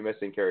probably will be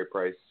missing Carey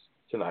Price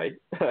tonight.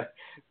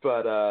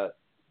 But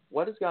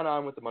what has gone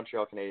on with the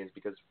Montreal Canadiens?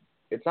 Because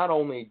it's not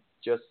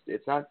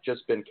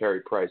just been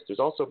Carey Price. There's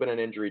also been an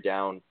injury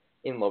down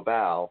in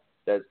Laval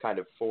that has kind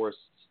of forced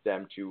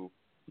them to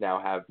now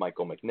have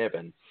Michael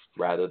McNiven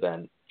rather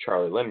than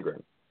Charlie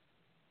Lindgren.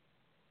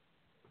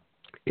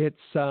 It's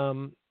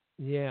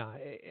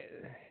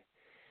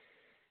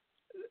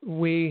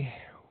We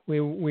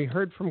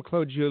heard from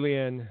Claude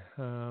Julien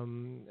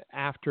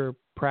after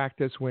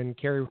practice when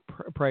Carey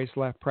Price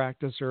left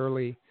practice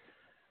early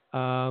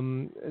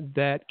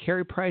that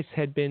Carey Price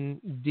had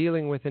been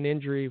dealing with an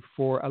injury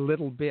for a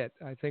little bit,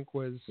 I think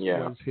was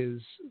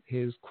his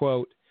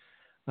quote.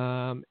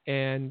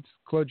 And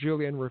Claude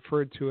Julien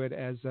referred to it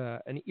as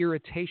an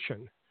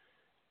irritation.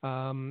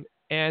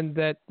 And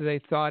that they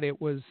thought it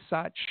was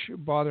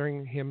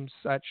bothering him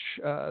such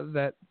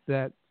that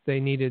they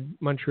needed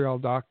Montreal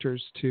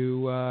doctors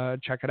to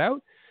check it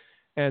out,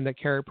 and that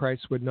Carey Price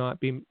would not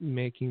be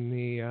making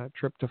the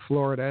trip to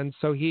Florida. And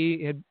so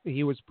he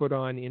was put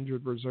on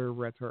injured reserve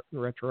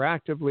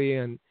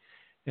retroactively,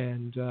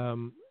 and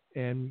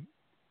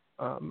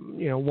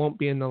won't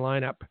be in the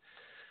lineup.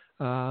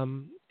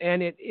 And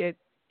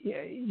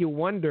you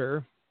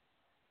wonder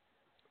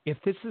if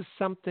this is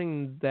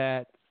something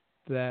that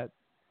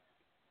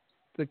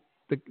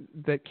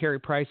Carey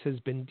Price has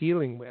been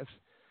dealing with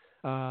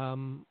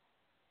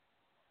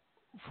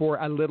for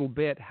a little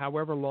bit,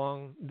 however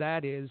long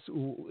that is.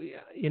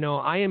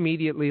 I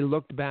immediately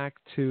looked back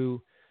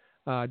to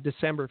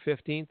December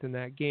 15th in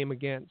that game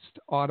against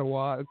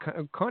Ottawa,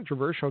 a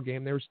controversial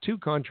game. There was 2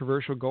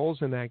 controversial goals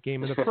in that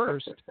game. And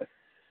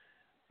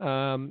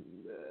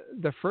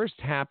the first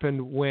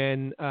happened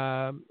when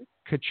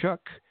Tkachuk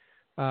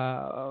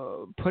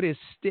put his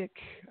stick.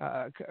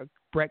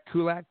 Brett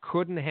Kulak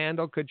couldn't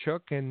handle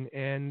Tkachuk, and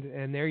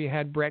there you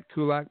had Brett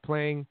Kulak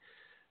playing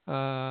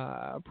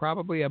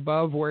probably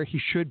above where he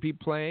should be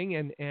playing,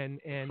 and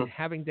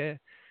having to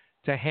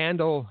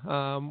handle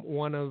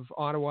one of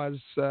Ottawa's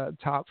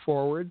top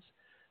forwards.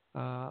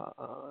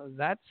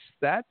 That's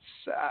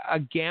a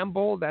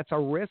gamble. That's a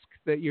risk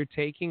that you're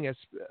taking,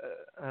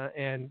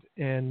 and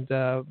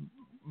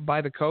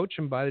by the coach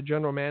and by the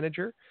general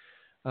manager.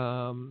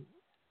 And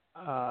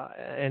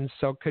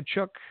so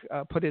Tkachuk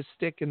put his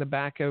stick in the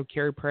back of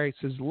Carey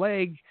Price's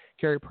leg.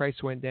 Carey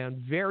Price went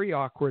down very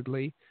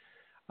awkwardly.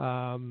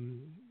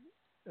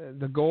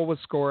 The goal was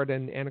scored,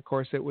 and of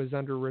course it was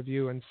under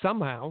review, and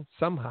somehow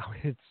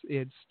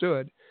it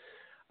stood.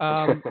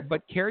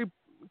 But Carey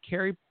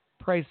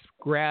Price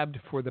grabbed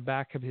for the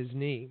back of his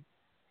knee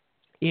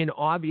in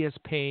obvious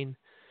pain,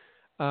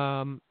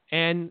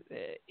 and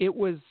it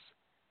was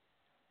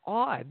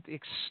odd,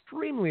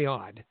 extremely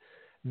odd,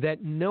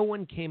 that no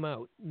one came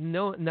out.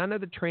 None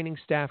of the training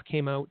staff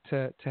came out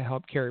to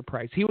help Carey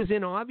Price. He was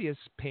in obvious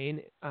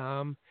pain,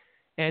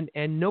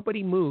 and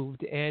nobody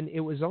moved. And it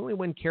was only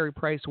when Carey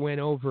Price went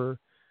over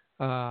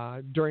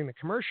during the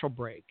commercial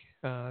break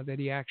that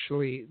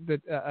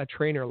a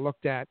trainer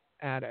looked at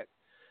it.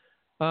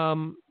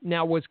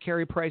 Now, was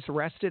Carey Price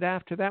arrested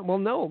after that? Well,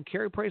 no.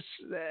 Carey Price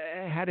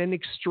had an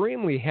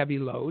extremely heavy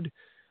load.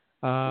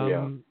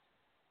 And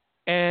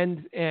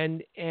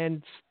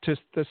to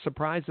the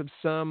surprise of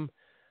some,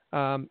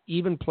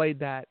 even played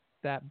that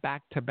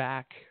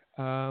back-to-back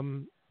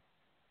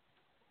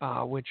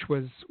which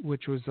was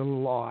a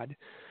little odd.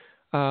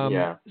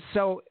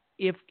 So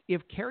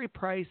if Carey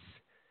Price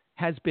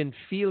has been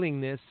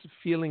feeling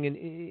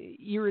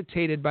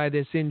irritated by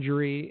this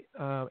injury,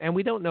 and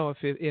we don't know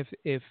if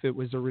it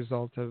was a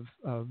result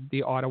of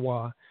the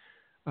Ottawa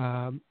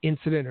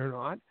incident or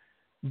not,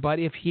 but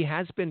if he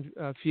has been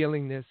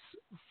feeling this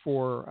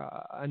for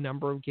a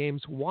number of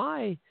games,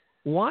 why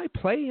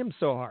play him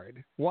so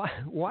hard? Why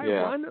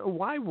run?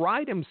 Why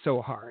ride him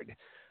so hard?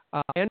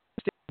 I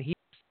understand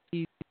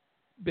he's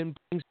been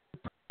playing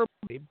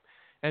superbly,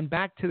 and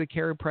back to the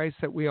Carey Price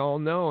that we all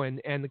know,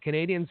 and the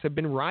Canadians have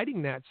been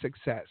riding that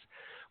success.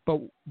 But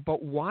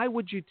why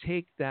would you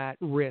take that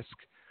risk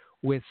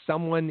with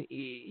someone,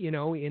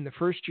 in the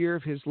first year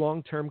of his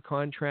long-term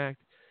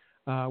contract,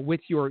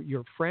 with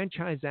your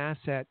franchise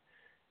asset,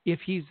 if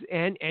he's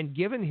and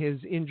given his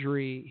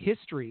injury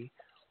history,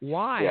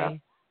 why,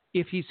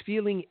 if he's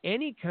feeling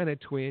any kind of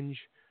twinge,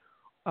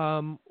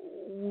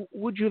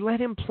 would you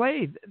let him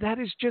play? That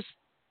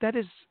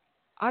is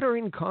utter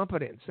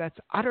incompetence. That's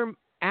utter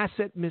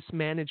asset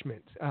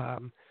mismanagement.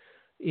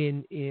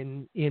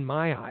 In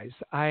my eyes,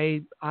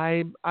 I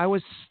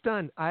was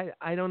stunned.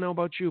 I don't know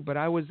about you, but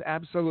I was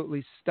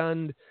absolutely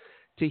stunned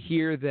to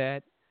hear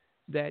that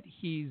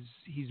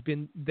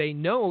they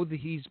know that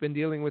he's been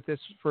dealing with this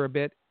for a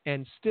bit,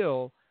 and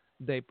still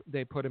they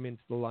put him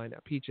into the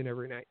lineup each and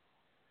every night.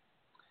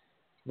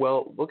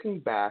 Well, looking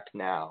back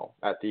now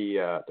at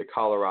the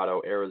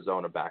Colorado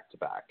Arizona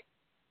back-to-back,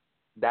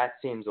 that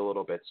seems a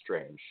little bit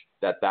strange.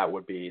 That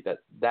would be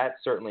that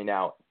certainly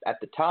now at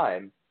the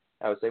time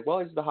I would say, well,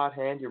 he's the hot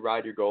hand. You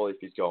ride your goalie if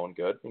he's going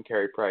good. And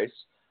Carey Price,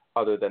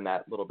 other than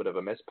that little bit of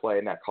a misplay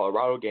in that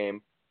Colorado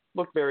game,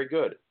 looked very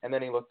good, and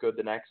then he looked good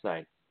the next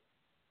night.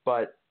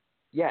 But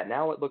yeah,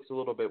 now it looks a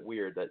little bit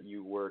weird that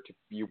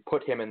you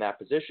put him in that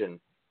position,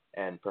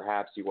 and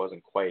perhaps he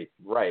wasn't quite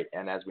right.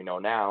 And as we know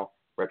now,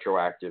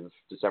 retroactive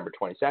December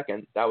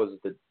 22nd, that was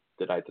the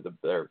night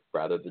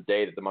the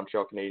day that the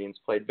Montreal Canadiens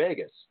played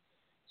Vegas.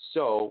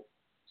 So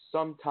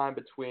sometime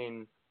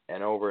between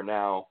and over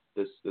now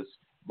this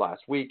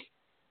last week,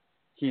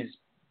 he's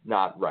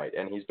not right,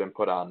 and he's been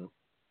put on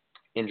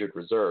injured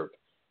reserve.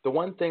 The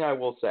one thing I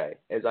will say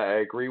is I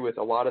agree with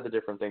a lot of the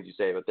different things you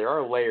say, but there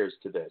are layers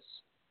to this.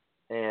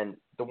 And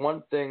the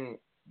one thing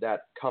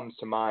that comes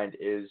to mind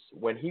is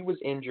when he was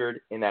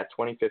injured in that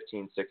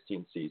 2015-16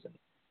 season,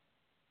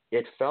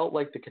 it felt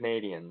like the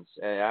Canadiens,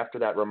 after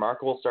that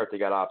remarkable start they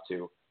got off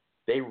to,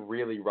 they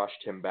really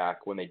rushed him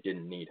back when they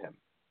didn't need him.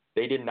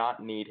 They did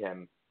not need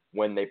him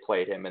when they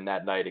played him in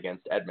that night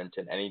against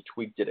Edmonton, and he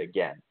tweaked it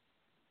again.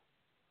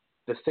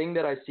 The thing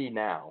that I see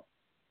now,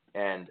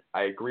 and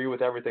I agree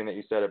with everything that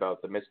you said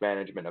about the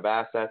mismanagement of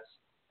assets,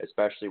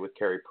 especially with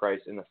Carey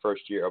Price in the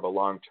first year of a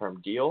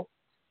long-term deal,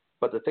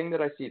 but the thing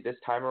that I see this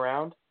time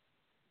around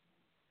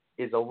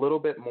is a little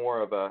bit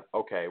more of a,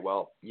 okay,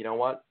 well, you know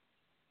what?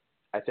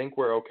 I think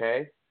we're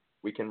okay.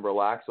 We can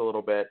relax a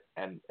little bit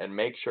and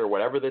make sure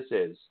whatever this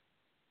is,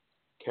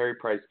 Carey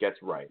Price gets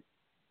right.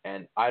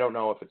 And I don't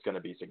know if it's going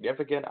to be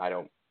significant.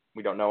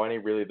 We don't know any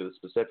really of the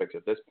specifics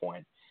at this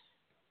point.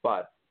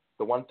 But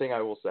the one thing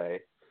I will say,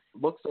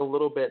 looks a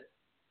little bit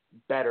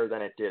better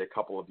than it did a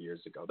couple of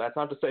years ago. That's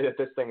not to say that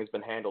this thing has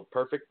been handled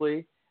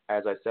perfectly.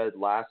 As I said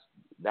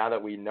now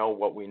that we know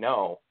what we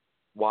know,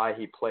 why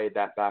he played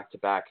that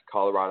back-to-back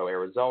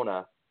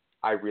Colorado-Arizona,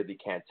 I really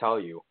can't tell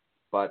you.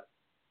 But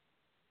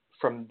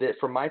from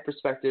my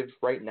perspective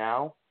right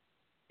now,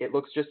 it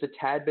looks just a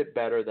tad bit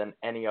better than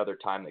any other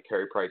time that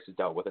Carey Price has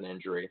dealt with an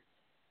injury.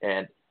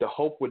 And the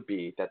hope would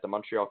be that the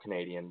Montreal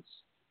Canadiens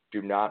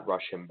do not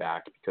rush him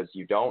back, because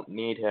you don't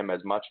need him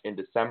as much in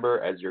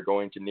December as you're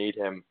going to need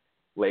him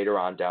later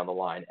on down the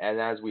line. And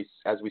as we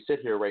sit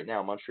here right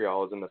now,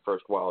 Montreal is in the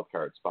first wild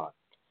card spot.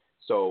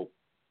 So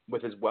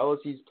with as well as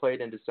he's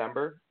played in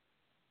December,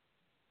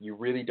 you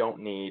really don't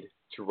need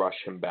to rush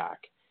him back.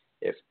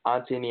 If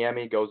Antti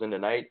Niemi goes in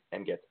tonight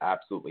and gets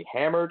absolutely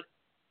hammered,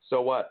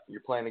 so what?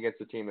 You're playing against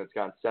a team that's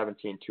gone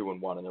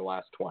 17-2-1 in their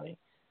last 20.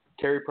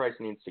 Carey Price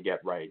needs to get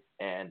right.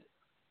 And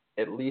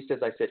at least as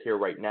I sit here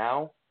right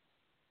now,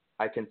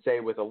 I can say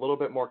with a little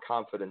bit more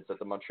confidence that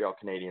the Montreal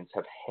Canadiens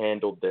have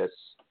handled this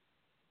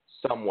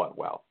somewhat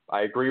well.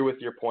 I agree with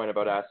your point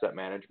about asset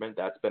management.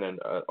 That's been an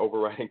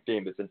overriding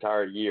theme this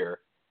entire year.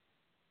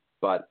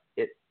 But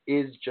it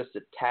is just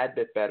a tad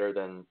bit better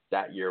than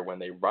that year when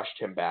they rushed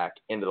him back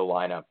into the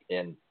lineup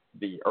in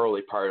the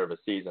early part of a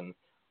season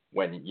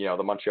when,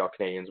 the Montreal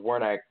Canadiens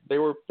they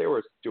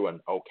were doing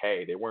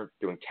okay. They weren't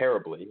doing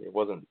terribly. It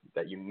wasn't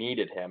that you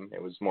needed him.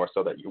 It was more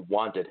so that you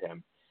wanted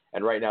him.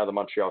 And right now the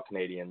Montreal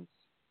Canadiens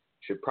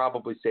should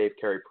probably save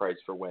Carey Price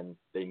for when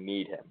they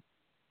need him.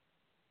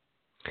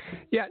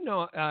 Yeah,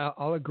 no,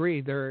 I'll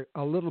agree. They're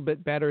a little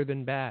bit better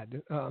than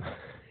bad,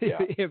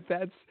 if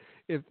that's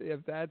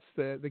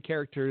the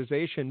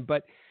characterization.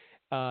 But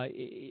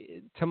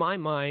to my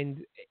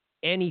mind,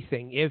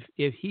 anything, if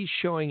he's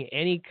showing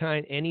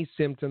any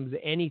symptoms,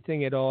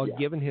 anything at all,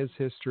 given his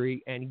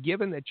history and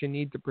given that you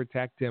need to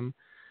protect him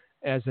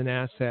as an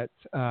asset,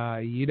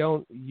 you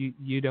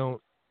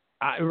don't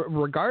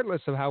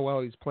regardless of how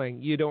well he's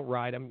playing, you don't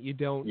ride him. You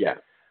don't. Yeah.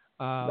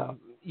 No.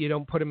 You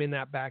don't put him in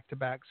that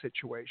back-to-back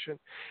situation.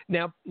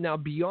 Now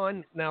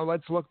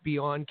let's look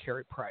beyond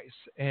Carey Price.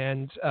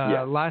 And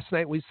last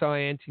night we saw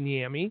Antti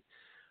Niemi.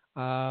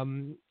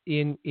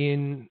 In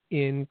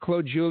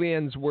Claude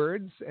Julien's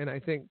words, and I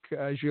think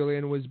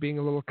Julien was being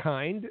a little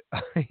kind,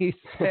 he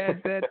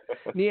said that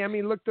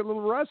Niemi looked a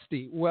little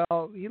rusty.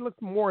 Well, he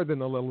looked more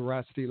than a little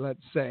rusty, let's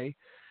say.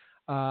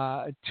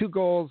 2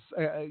 goals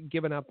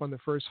given up on the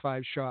first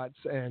 5 shots,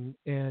 and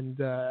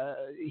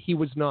he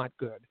was not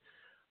good.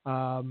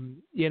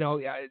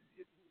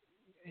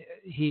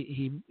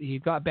 He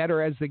got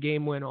better as the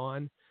game went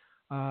on.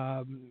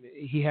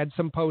 He had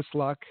some post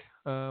luck,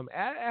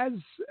 as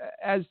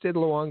did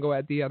Luongo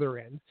at the other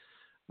end.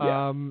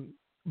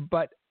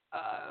 But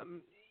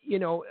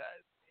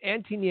Antti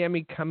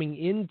Niemi coming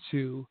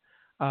into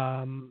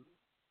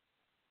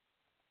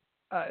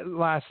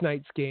last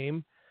night's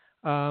game,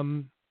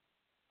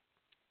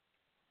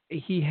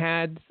 he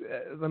had,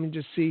 let me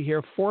just see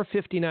here,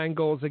 459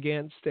 goals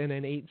against and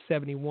an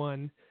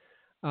 871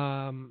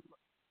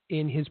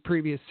 in his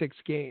previous 6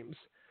 games.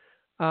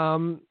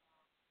 One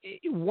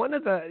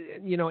of the,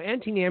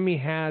 Antti Niemi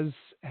has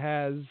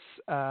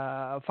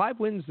 5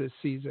 wins this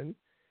season,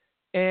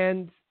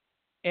 and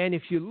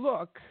if you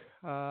look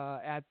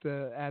at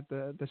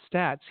the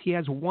stats, he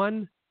has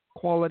 1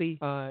 quality,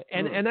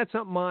 and that's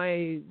not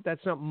my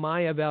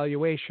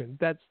evaluation.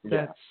 That's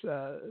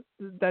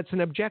an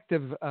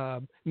objective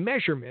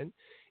measurement,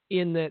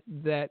 in that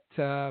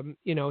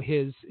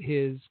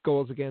his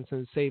goals against and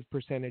his save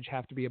percentage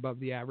have to be above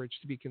the average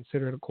to be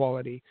considered a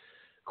quality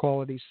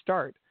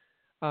start.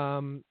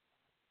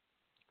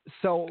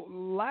 So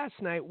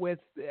last night with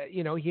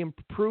he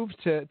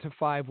improved to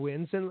 5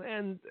 wins,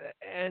 and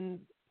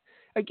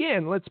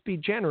again, let's be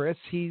generous.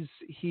 He's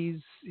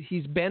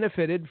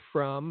benefited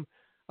from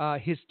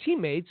his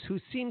teammates, who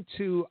seem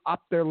to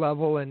up their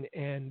level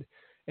and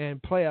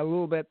play a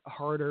little bit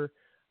harder.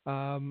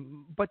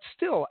 But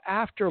still,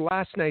 after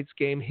last night's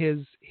game,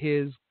 his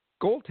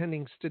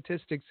goaltending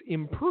statistics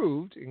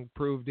improved in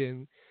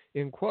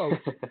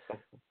quotes,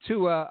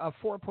 to a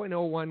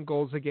 4.01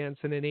 goals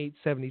against and an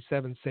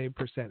 877 save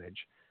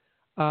percentage.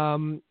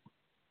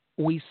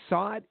 We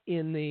saw it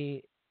in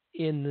the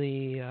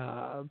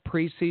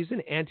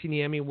preseason. Antti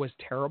Niemi was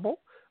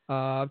terrible.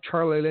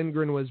 Charlie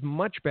Lindgren was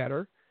much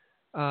better.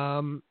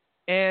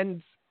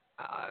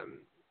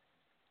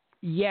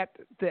 Yet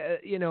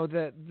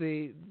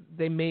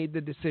they made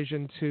the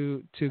decision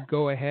to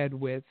go ahead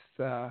with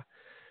Antti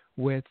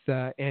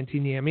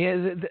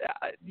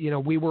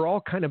Niemi. We were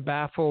all kind of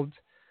baffled.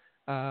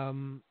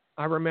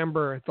 I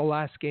remember the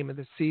last game of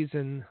the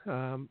season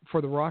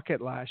for the Rocket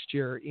last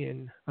year.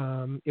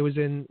 It was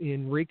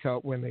in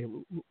Rico when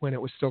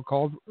it was still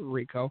called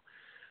Rico,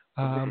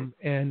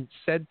 and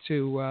said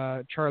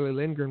to Charlie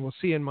Lindgren, "We'll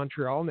see you in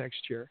Montreal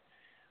next year,"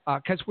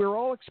 because we were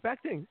all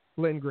expecting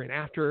Lindgren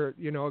after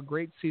a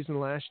great season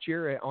last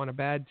year on a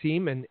bad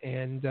team,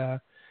 and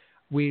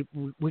we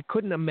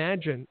couldn't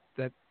imagine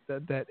that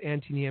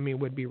Antti Niemi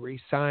would be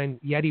re-signed,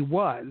 yet he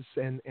was,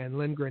 and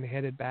Lindgren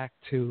headed back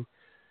to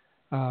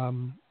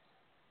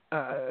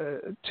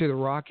the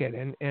Rocket,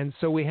 and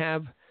so we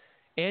have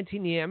Antti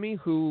Niemi,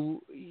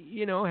 who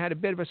had a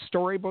bit of a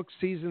storybook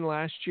season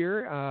last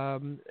year,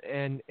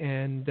 and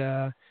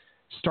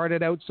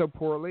started out so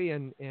poorly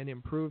and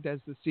improved as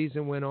the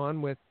season went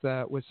on with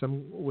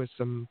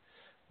some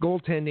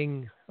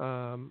goaltending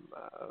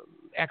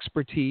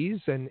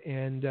expertise,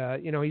 and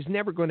he's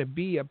never going to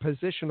be a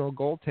positional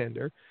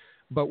goaltender,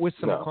 but with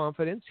some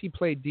confidence, he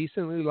played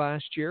decently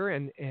last year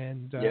and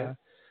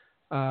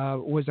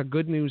was a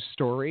good news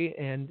story.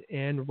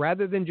 And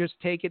rather than just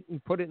take it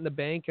and put it in the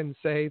bank and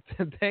say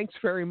thanks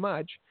very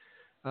much,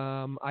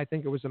 I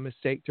think it was a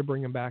mistake to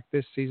bring him back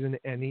this season,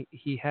 and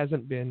he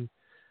hasn't been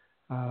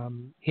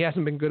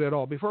good at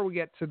all. Before we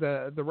get to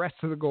the rest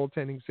of the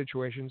goaltending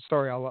situation,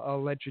 sorry,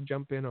 I'll let you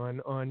jump in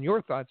on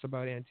your thoughts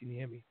about Antti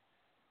Niemi.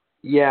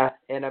 Yeah,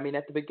 and I mean,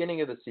 at the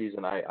beginning of the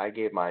season, I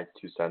gave my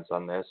 2 cents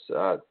on this.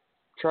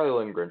 Charlie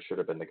Lindgren should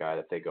have been the guy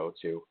that they go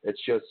to.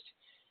 It's just,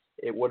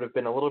 it would have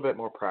been a little bit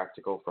more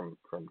practical from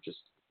just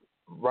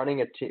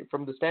running a team,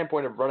 from the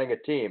standpoint of running a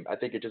team. I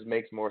think it just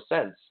makes more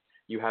sense.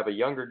 You have a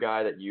younger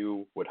guy that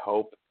you would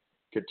hope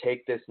could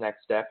take this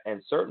next step,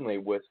 and certainly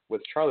with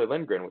Charlie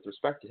Lindgren, with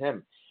respect to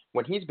him,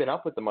 when he's been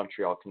up with the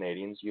Montreal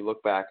Canadiens, you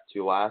look back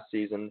to last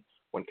season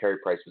when Carey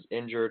Price was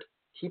injured,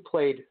 he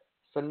played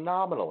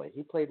phenomenally.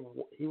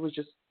 He was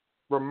just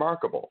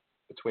remarkable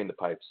between the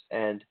pipes,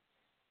 and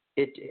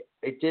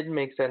it didn't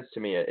make sense to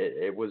me.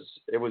 It was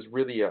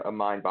really a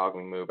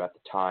mind-boggling move at the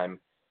time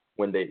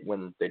when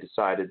they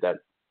decided that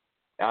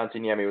Antti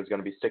Niemi was going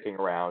to be sticking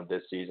around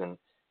this season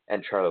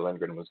and Charlie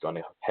Lindgren was going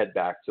to head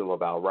back to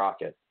Laval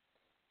Rocket.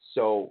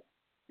 So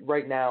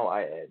right now,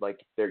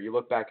 you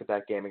look back at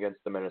that game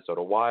against the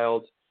Minnesota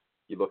Wild,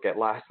 you look at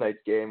last night's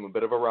game, a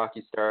bit of a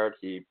rocky start.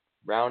 He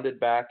rounded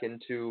back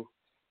into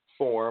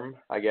form,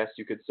 I guess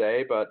you could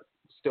say, but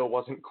still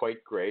wasn't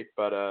quite great.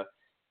 But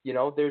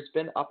there's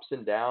been ups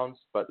and downs,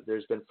 but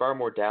there's been far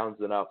more downs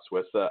than ups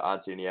with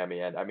Antti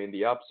Niemi. And I mean,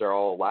 the ups are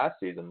all last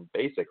season,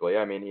 basically.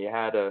 I mean, he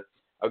had a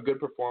good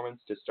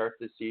performance to start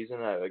the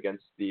season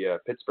against the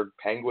Pittsburgh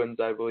Penguins,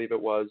 I believe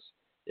it was,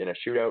 in a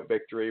shootout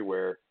victory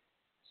where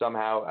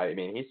somehow, I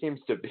mean, he seems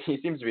to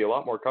be a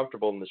lot more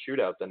comfortable in the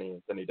shootout than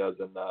he does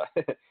in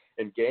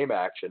in game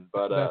action.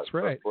 But That's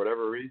right. But for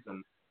whatever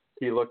reason,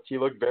 he looked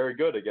very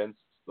good against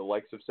the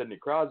likes of Sidney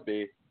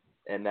Crosby.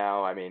 And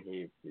now, I mean,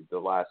 you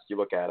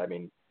look at, I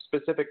mean,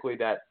 specifically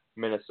that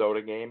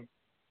Minnesota game,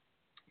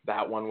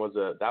 that one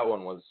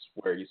was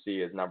where you see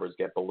his numbers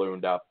get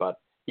ballooned up, but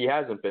he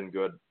hasn't been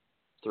good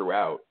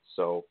throughout.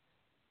 So,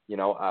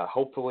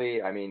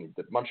 hopefully, I mean,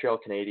 the Montreal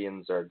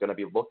Canadiens are going to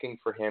be looking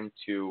for him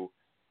to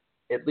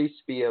at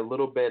least be a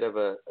little bit of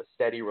a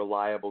steady,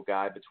 reliable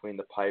guy between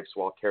the pipes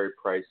while Carey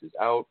Price is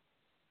out.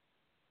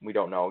 We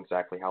don't know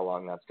exactly how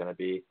long that's going to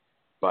be.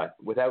 But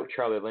without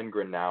Charlie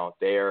Lindgren now,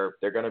 they're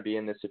going to be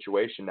in this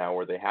situation now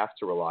where they have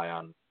to rely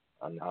on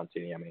Antti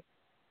Niemi.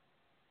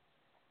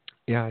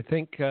 Yeah, I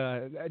think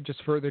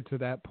just further to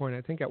that point,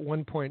 I think at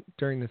one point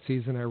during the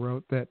season I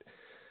wrote that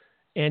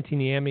Antti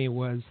Niemi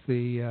was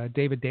the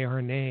David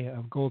Desharnais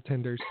of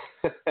goaltenders.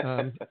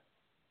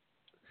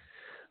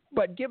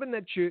 But given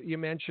that you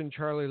mentioned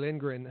Charlie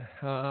Lindgren,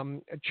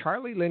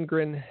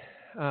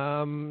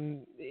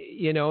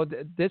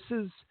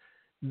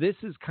 this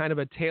is kind of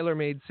a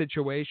tailor-made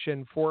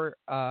situation for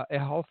a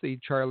healthy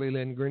Charlie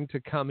Lindgren to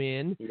come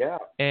in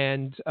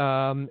and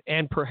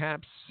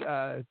perhaps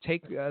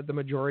take the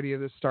majority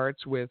of the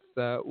starts with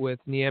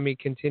Niemi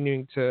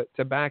continuing to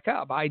back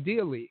up,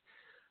 ideally.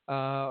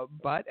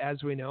 But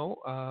as we know,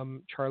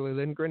 Charlie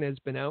Lindgren has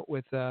been out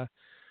with a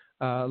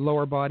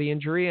lower body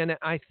injury, and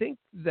I think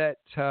that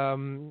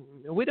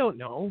we don't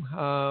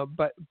know,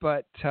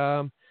 but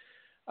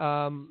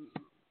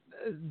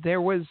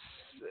there was.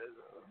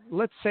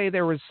 Let's say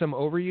there was some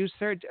overuse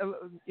there.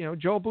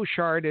 Joel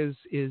Bouchard is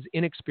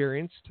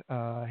inexperienced,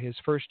 his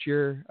first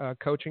year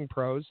coaching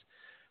pros,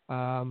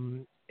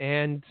 and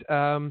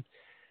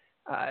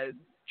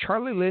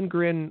Charlie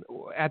Lindgren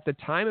at the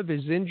time of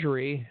his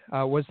injury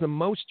was the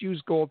most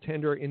used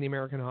goaltender in the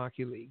American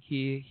Hockey League.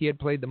 He had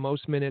played the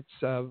most minutes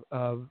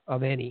of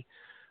any,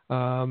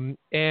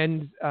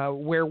 and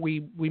where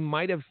we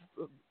might have.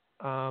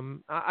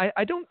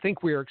 I don't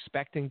think we were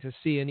expecting to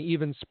see an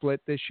even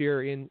split this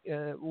year in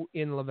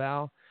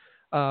Laval,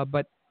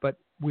 but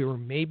we were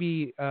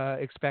maybe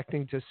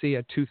expecting to see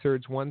a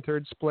 2/3,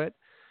 1/3 split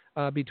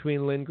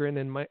between Lindgren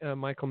and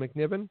Michael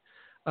McNiven.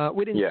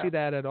 We didn't see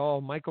that at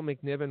all. Michael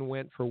McNiven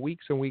went for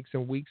weeks and weeks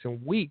and weeks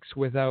and weeks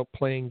without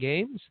playing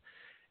games,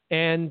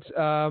 and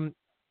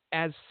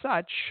as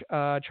such,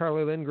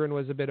 Charlie Lindgren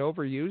was a bit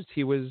overused.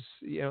 He was,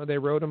 they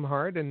rode him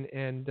hard,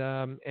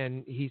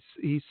 and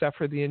he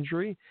suffered the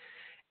injury.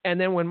 And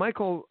then when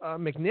Michael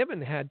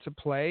McNiven had to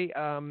play,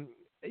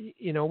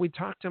 we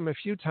talked to him a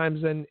few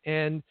times,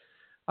 and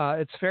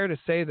it's fair to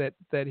say that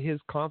his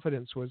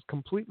confidence was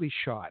completely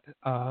shot.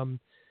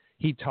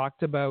 He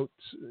talked about,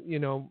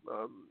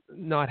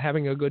 not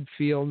having a good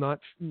feel, not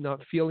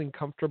feeling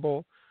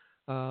comfortable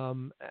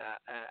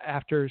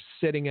after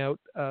sitting out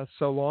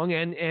so long,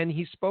 and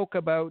he spoke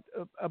about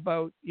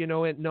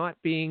it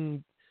not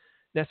being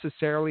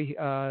necessarily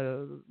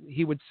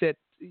he would sit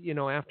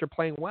after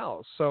playing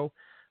well. So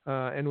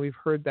and we've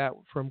heard that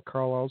from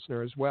Carl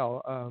Elsner as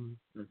well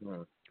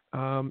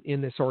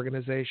in this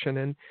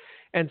organization,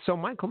 and so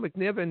Michael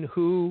McNiven,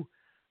 who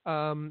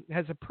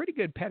has a pretty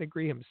good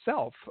pedigree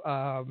himself.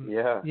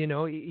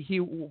 He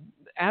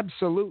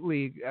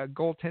absolutely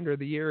goaltender of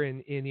the year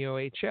in the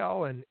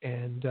OHL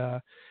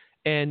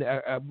and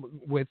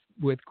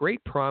with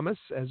great promise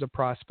as a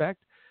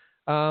prospect.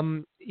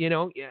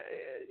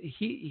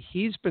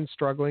 He's been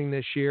struggling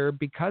this year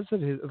because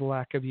of his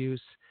lack of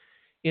use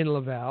in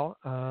Laval,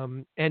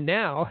 and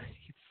now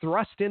he's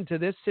thrust into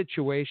this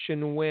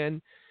situation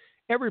when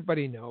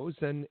everybody knows,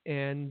 and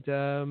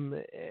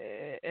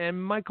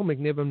Michael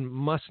McNiven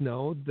must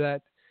know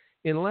that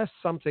unless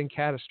something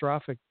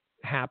catastrophic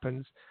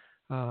happens,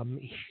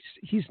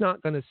 he's not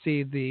going to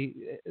see the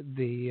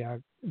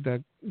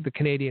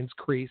Canadiens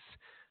crease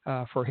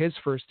for his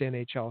first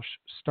NHL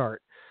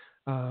start,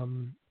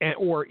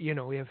 or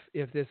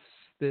if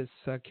this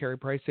Carey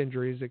Price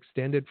injury is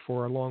extended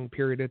for a long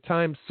period of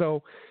time.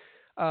 So,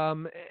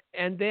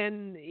 and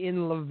then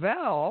in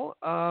Laval,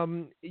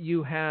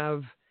 you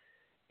have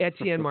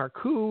Etienne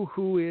Marcoux,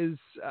 who is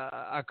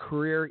a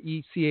career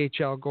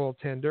ECHL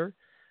goaltender.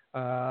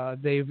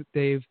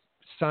 They've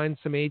signed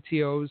some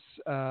ATOs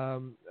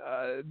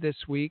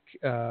this week.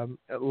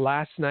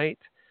 Last night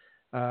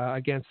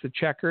against the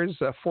Checkers,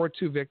 a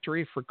 4-2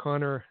 victory for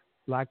Connor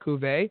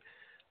Lacouvé,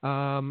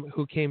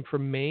 who came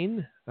from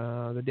Maine,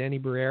 the Danny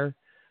Briere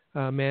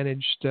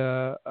managed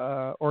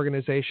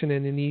organization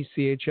in an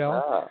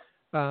ECHL.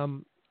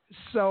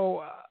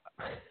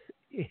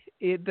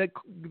 The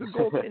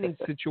goaltending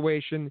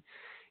situation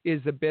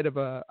is a bit of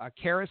a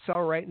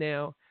carousel right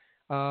now,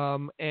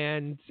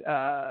 and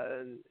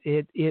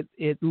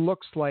it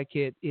looks like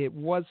it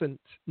wasn't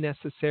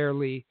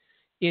necessarily,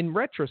 in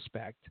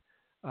retrospect,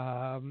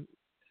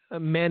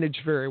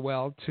 managed very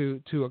well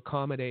to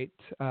accommodate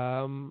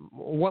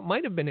what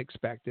might have been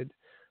expected,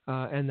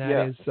 and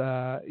that is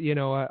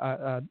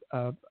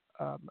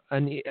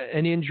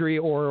an injury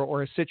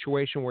or a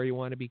situation where you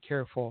want to be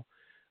careful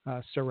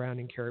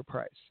surrounding Carey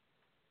Price.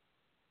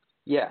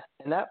 Yeah,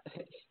 and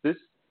this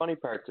funny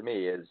part to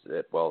me is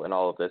that, well, in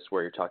all of this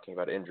where you're talking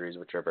about injuries,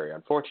 which are very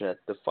unfortunate,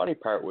 the funny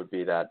part would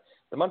be that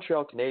the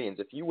Montreal Canadiens,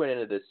 if you went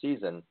into this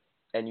season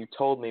and you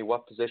told me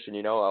what position,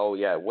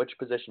 which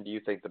position do you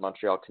think the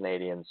Montreal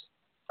Canadiens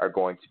are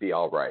going to be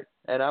all right?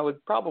 And I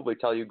would probably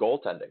tell you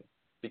goaltending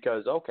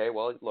because, okay,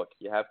 well, look,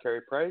 you have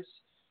Carey Price.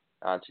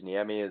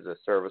 Antoniemi is a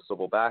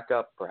serviceable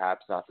backup,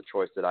 perhaps not the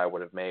choice that I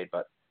would have made,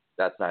 but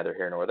that's neither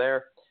here nor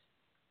there.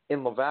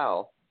 In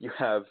Laval, you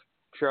have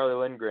Charlie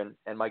Lindgren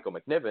and Michael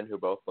McNiven, who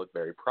both look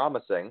very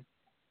promising.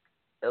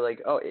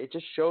 It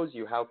just shows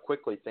you how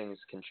quickly things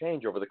can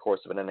change over the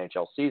course of an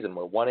NHL season,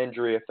 where one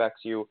injury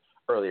affects you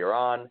earlier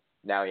on.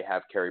 Now you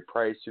have Carey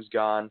Price, who's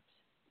gone.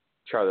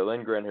 Charlie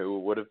Lindgren, who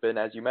would have been,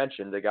 as you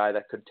mentioned, the guy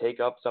that could take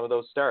up some of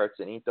those starts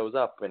and eat those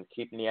up and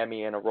keep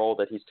Niemi in a role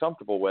that he's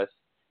comfortable with.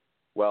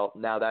 Well,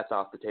 now that's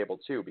off the table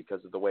too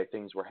because of the way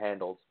things were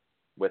handled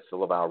with the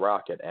Laval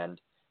Rocket. And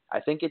I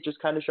think it just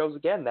kind of shows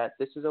again that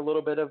this is a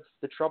little bit of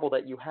the trouble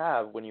that you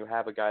have when you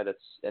have a guy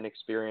that's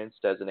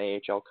inexperienced as an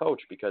AHL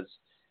coach, because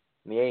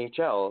in the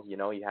AHL,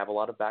 you have a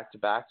lot of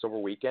back-to-backs over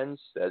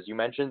weekends. As you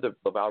mentioned, the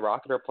Laval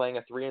Rocket are playing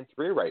a 3-3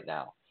 right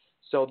now.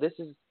 So this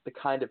is the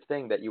kind of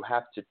thing that you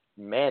have to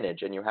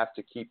manage and you have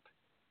to keep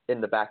in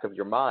the back of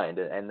your mind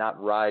and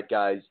not ride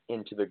guys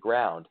into the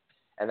ground.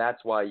 And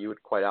that's why you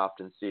would quite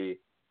often see,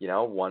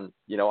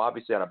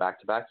 obviously on a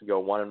back-to-back, you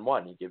go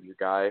 1-1. You give your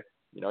guy,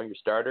 your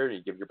starter,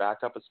 you give your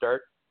backup a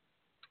start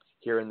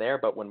here and there.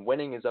 But when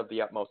winning is of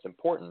the utmost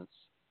importance,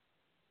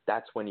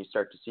 that's when you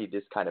start to see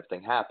this kind of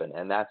thing happen.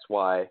 And that's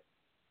why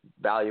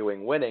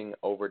valuing winning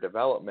over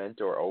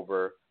development or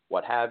over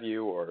what have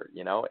you, or,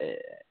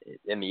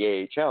 in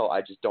the AHL,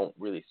 I just don't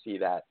really see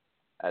that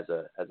as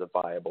a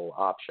viable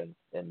option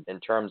in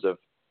terms of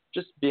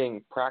just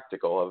being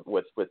practical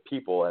with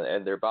people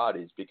and their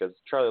bodies, because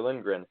Charlie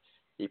Lindgren,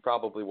 he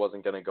probably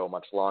wasn't going to go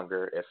much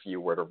longer if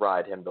you were to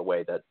ride him the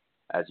way that,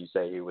 as you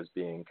say, he was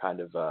being kind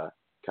of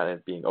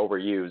being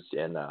overused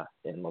in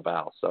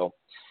Laval. So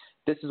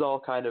this is all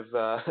kind of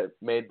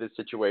made the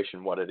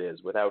situation what it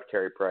is without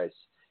Carey Price,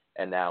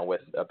 and now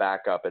with a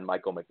backup and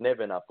Michael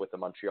McNiven up with the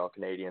Montreal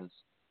Canadiens,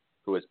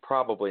 who is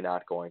probably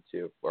not going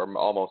to, or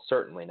almost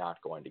certainly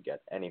not going to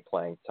get any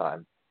playing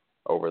time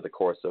over the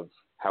course of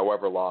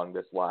however long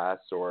this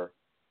lasts, or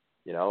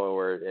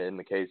in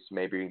the case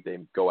maybe they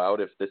go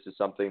out, if this is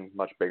something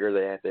much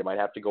bigger, they might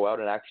have to go out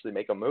and actually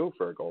make a move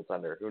for a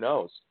goaltender. Who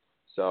knows?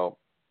 So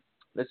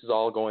this is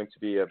all going to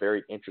be a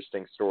very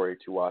interesting story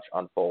to watch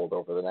unfold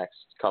over the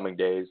next coming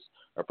days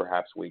or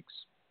perhaps weeks.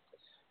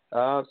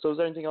 So is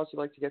there anything else you'd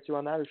like to get to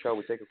on that, or shall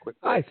we take a quick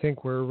break? I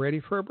think we're ready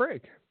for a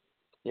break.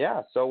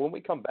 Yeah, so when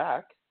we come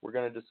back, we're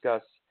going to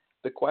discuss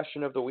the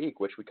question of the week,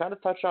 which we kind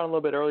of touched on a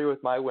little bit earlier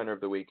with my winner of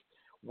the week.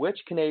 Which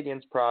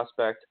Canadiens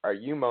prospect are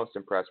you most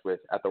impressed with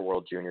at the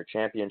World Junior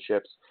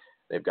Championships?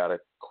 They've got a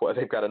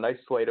nice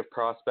slate of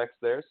prospects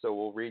there, so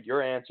we'll read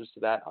your answers to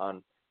that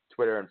on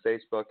Twitter and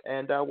Facebook,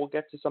 and we'll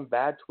get to some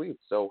bad tweets.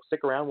 So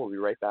stick around. We'll be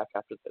right back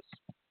after this.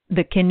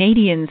 The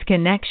Canadiens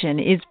Connection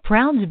is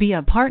proud to be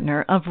a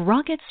partner of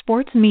Rocket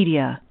Sports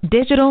Media,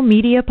 digital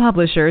media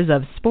publishers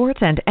of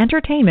sports and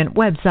entertainment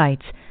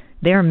websites.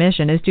 Their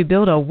mission is to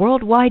build a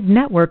worldwide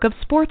network of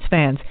sports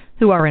fans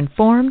who are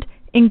informed,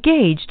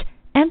 engaged,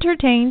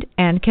 entertained,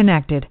 and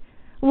connected.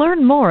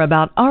 Learn more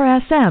about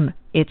RSM,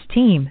 its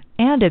team,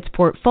 and its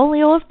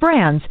portfolio of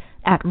brands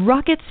at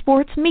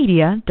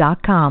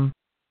rocketsportsmedia.com.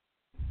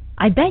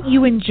 I bet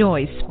you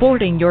enjoy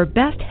sporting your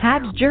best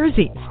Habs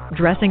jerseys,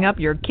 dressing up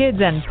your kids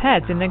and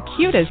pets in the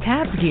cutest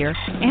Habs gear,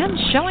 and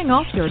showing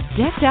off your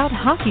decked-out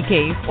hockey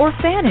cave or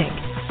fanning.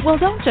 Well,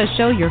 don't just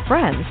show your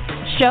friends.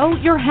 Show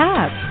your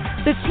Habs.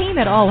 The team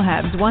at All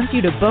Habs wants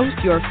you to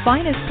boast your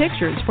finest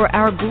pictures for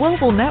our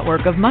global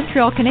network of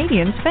Montreal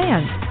Canadiens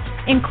fans.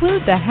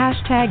 Include the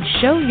hashtag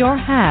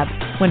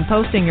 #ShowYourHabs when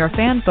posting your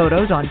fan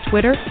photos on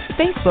Twitter,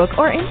 Facebook,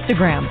 or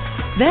Instagram.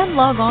 Then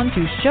log on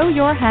to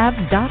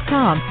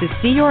showyourhabs.com to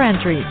see your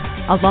entries,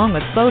 along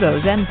with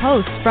photos and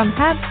posts from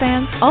Habs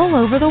fans all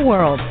over the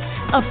world.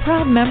 A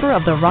proud member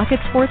of the Rocket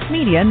Sports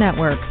Media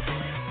Network.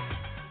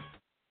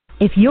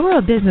 If you're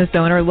a business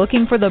owner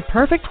looking for the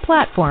perfect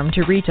platform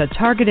to reach a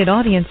targeted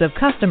audience of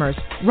customers,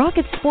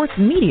 Rocket Sports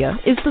Media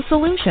is the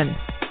solution.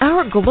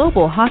 Our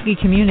global hockey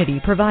community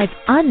provides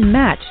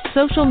unmatched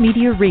social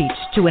media reach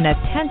to an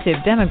attentive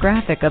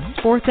demographic of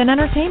sports and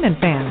entertainment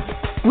fans.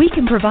 We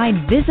can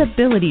provide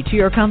visibility to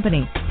your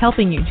company,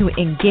 helping you to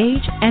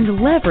engage and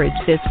leverage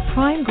this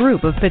prime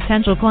group of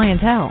potential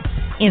clientele.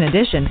 In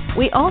addition,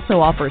 we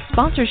also offer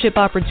sponsorship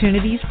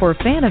opportunities for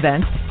fan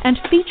events and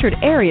featured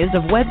areas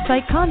of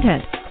website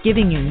content,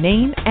 giving you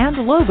name and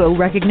logo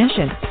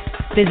recognition.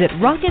 Visit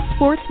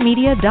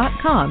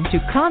rocketsportsmedia.com to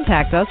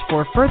contact us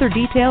for further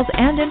details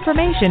and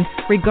information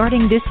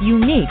regarding this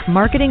unique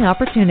marketing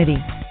opportunity.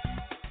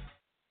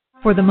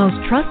 For the most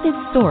trusted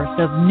source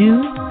of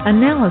news,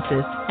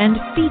 analysis, and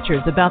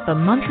features about the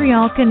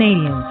Montreal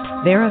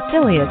Canadiens, their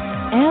affiliates,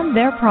 and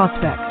their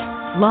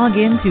prospects, log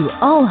into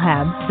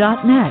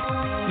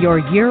allhabs.net, your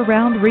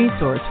year-round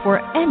resource for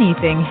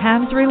anything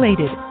Habs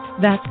related.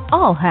 That's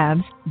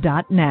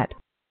allhabs.net.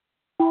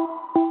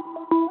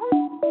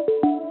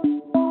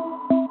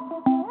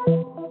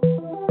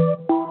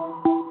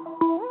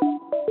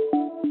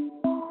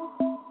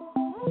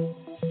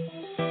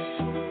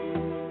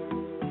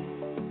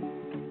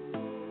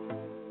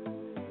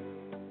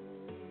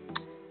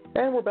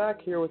 And we're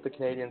back here with the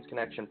Canadiens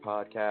Connection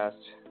podcast.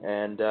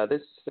 And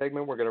this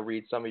segment, we're going to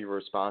read some of your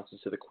responses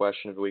to the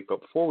question of the week. But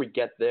before we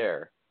get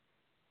there,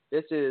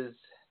 this is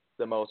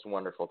the most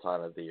wonderful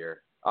time of the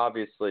year.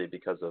 Obviously,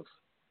 because of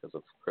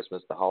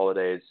Christmas, the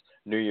holidays,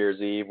 New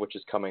Year's Eve, which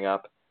is coming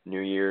up,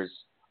 New Year's,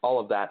 all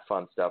of that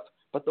fun stuff.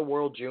 But the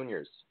World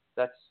Juniors,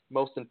 that's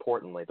most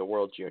importantly, the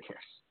World Juniors.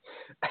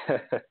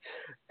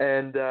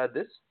 And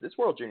this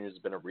World Juniors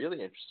has been a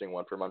really interesting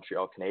one for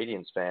Montreal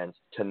Canadiens fans.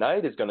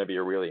 Tonight is going to be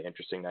a really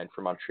interesting night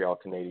for Montreal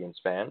Canadiens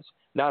fans.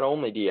 Not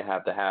only do you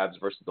have the Habs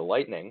versus the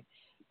Lightning,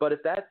 but if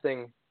that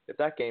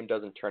game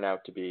doesn't turn out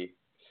to be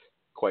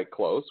quite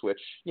close, which,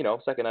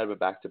 second night of a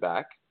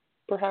back-to-back,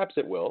 perhaps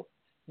it will,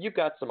 you've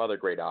got some other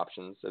great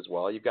options as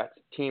well. You've got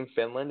Team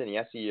Finland and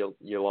Jesse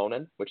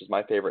Ylonen, which is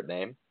my favorite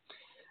name,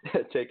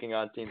 taking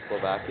on Team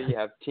Slovakia. You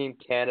have Team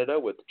Canada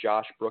with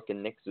Josh Brook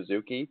and Nick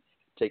Suzuki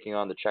taking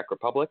on the Czech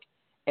Republic.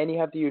 And you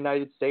have the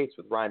United States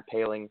with Ryan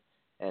Poehling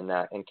and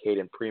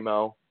Caden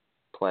Primo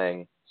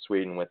playing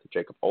Sweden with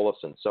Jacob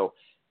Olofsson. So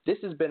this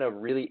has been a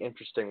really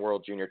interesting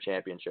World Junior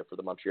Championship for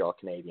the Montreal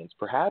Canadiens,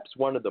 perhaps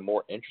one of the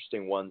more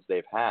interesting ones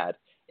they've had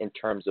in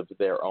terms of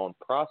their own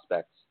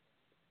prospects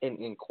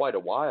in quite a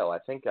while. I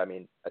think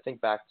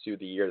back to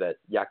the year that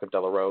Jakob de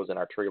la Rose and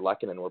Arturi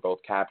Lehkonen were both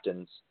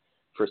captains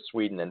for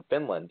Sweden and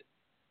Finland.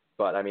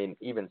 But,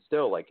 even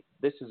still,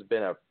 this has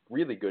been a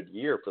really good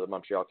year for the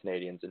Montreal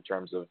Canadiens in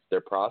terms of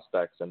their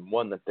prospects, and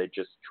one that they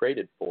just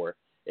traded for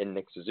in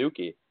Nick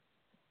Suzuki.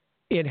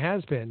 It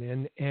has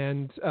been,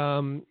 and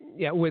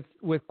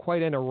with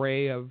quite an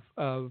array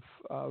of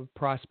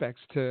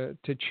prospects to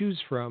choose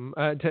from,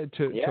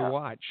 to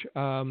watch.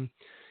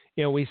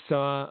 We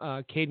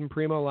saw Caden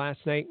Primo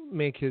last night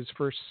make his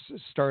first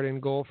start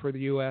in goal for the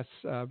U.S.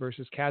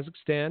 Versus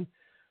Kazakhstan.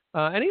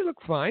 And he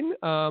looked fine.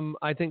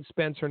 I think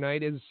Spencer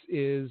Knight is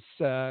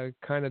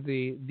kind of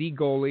the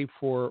goalie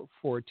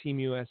for Team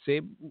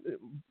USA,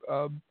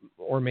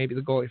 or maybe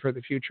the goalie for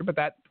the future. But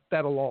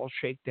that'll all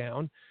shake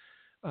down.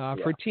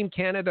 For Team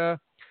Canada,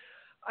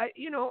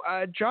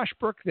 Josh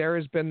Brook there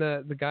has been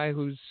the guy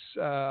who's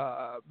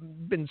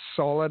been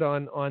solid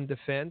on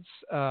defense.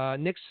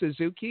 Nick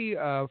Suzuki,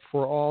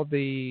 for all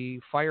the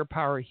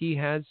firepower he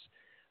has.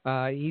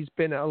 He's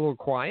been a little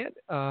quiet,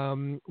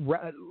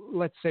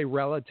 let's say,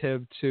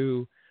 relative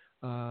to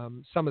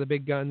some of the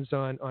big guns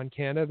on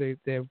Canada.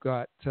 They've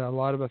got a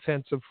lot of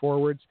offensive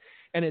forwards,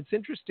 and it's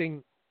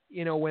interesting,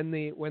 when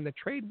the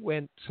trade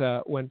went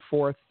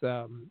forth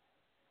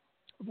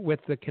with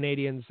the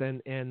Canadiens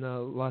and the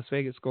Las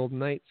Vegas Golden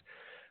Knights.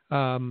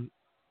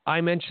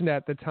 I mentioned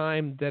at the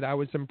time that I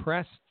was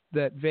impressed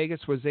that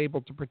Vegas was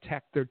able to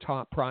protect their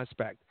top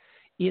prospect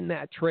in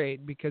that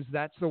trade, because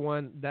that's the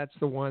one that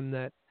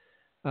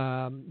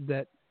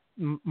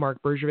Marc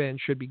Bergevin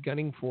should be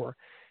gunning for.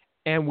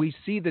 And we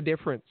see the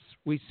difference.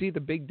 We see the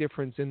big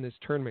difference in this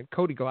tournament.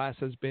 Cody Glass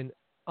has been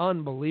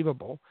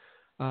unbelievable.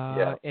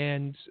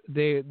 And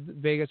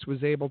Vegas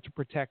was able to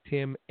protect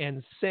him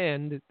and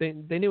send, they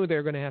knew they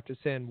were going to have to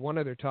send one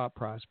of their top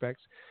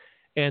prospects,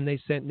 and they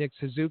sent Nick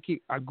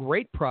Suzuki, a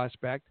great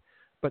prospect,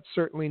 but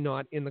certainly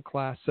not in the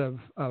class of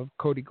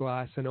Cody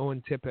Glass and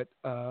Owen Tippett,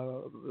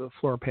 the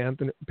Florida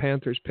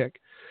Panthers pick,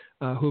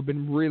 who've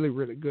been really,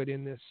 really good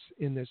in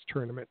this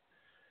tournament.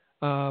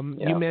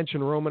 You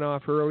mentioned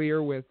Romanov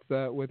earlier with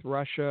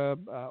Russia,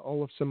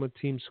 Olofsson with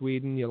Team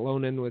Sweden,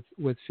 Ylonen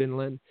with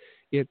Finland.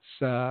 It's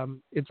a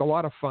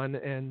lot of fun,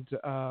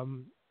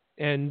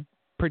 and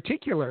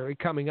particularly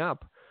coming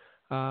up,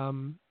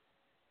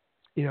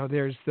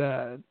 there's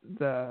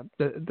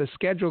the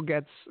schedule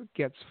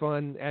gets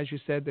fun. As you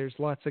said, there's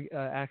lots of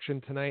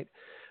action tonight,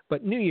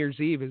 but New Year's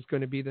Eve is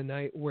going to be the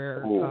night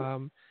where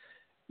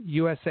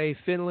USA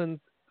Finland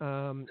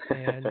and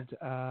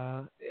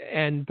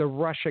the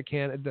Russia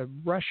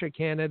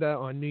Canada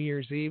on New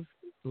Year's Eve,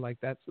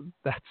 that's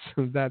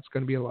going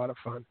to be a lot of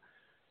fun.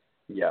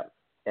 Yeah,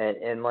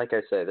 and like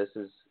I say, this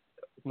is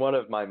one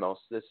of my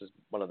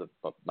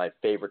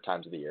favorite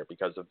times of the year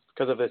because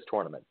of this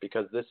tournament,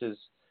 because this is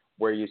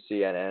where you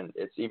see, and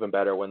it's even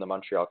better when the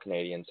Montreal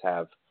Canadiens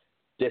have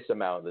this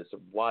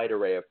wide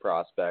array of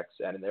prospects,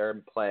 and they're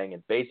playing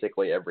in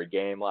basically every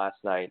game. Last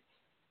night,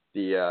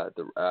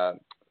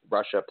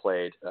 Russia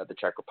played the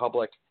Czech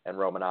Republic, and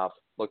Romanov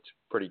looked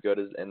pretty good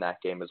in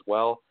that game as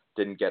well.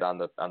 Didn't get on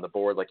the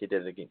board like he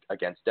did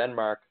against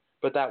Denmark,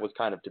 but that was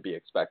kind of to be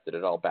expected.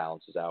 It all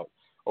balances out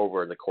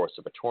over the course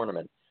of a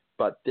tournament.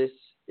 But this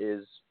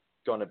is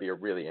going to be a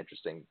really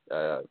interesting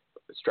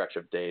stretch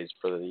of days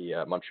for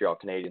the Montreal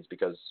Canadiens,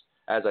 because,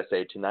 as I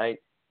say, tonight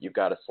you've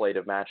got a slate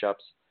of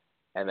matchups,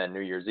 and then New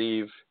Year's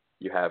Eve,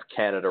 you have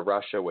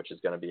Canada-Russia, which is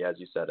going to be, as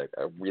you said,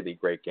 a really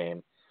great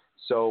game.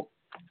 So,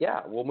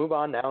 yeah, we'll move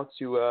on now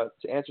to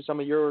answer some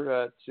of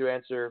your to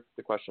answer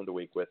the question of the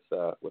week with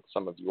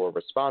some of your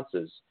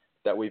responses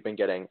that we've been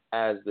getting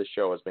as the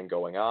show has been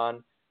going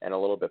on and a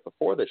little bit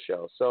before the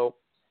show. So,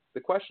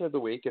 the question of the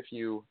week, if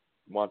you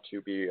want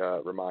to be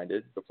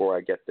reminded before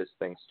I get this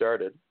thing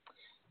started,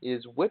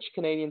 is which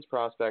Canadians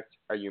prospect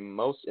are you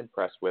most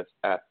impressed with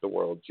at the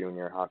World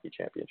Junior Hockey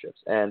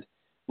Championships? And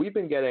we've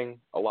been getting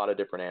a lot of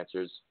different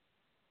answers.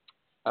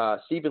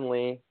 Stephen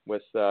Lee,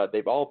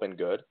 they've all been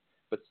good,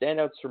 but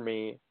standouts for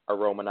me are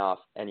Romanov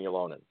and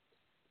Ylonen,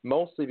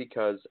 mostly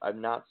because I've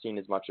not seen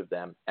as much of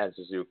them as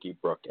Suzuki,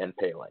 Brook, and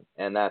Poehling.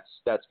 And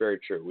that's very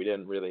true. We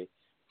didn't really,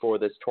 for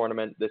this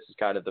tournament, this is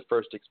kind of the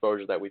first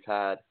exposure that we've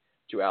had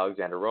to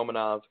Alexander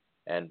Romanov,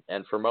 and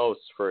for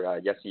most,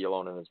 for Jesse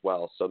Ylonen as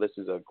well. So this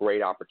is a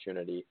great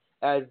opportunity,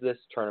 as this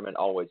tournament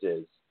always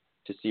is,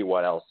 to see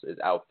what else is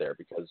out there,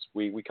 because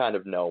we kind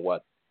of know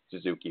what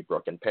Suzuki,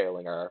 Brook, and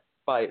Poehling are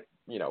by,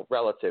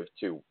 relative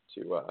to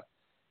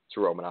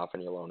Romanov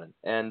and Ylonen.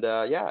 And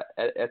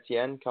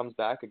Etienne comes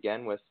back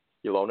again with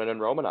Ylonen and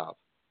Romanov.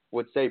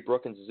 Would say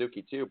Brook and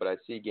Suzuki too, but I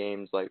see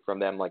games from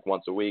them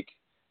once a week.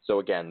 So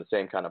again, the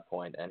same kind of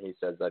point. And he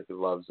says that he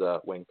loves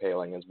Wing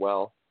Poehling as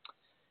well.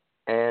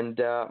 And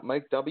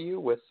Mike W.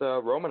 with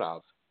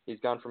Romanov. He's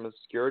gone from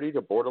obscurity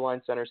to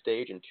borderline center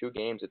stage in 2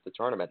 games at the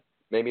tournament.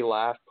 Made me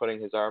laugh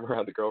putting his arm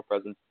around the girl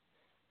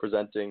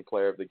presenting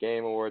Player of the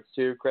Game awards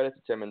too. Credit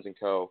to Timmins and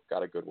Co.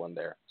 Got a good one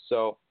there.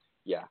 So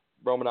yeah,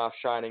 Romanov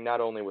shining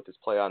not only with his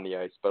play on the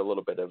ice, but a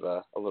little bit of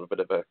a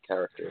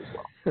character as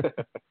well.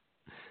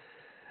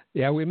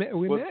 Yeah, we met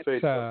Romanov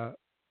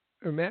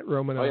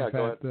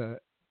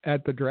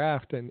at the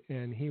draft,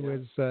 and he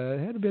was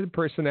had a bit of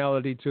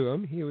personality to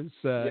him. He was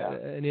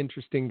an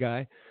interesting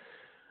guy.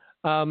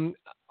 On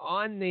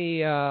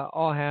the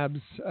All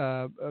Habs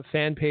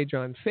fan page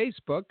on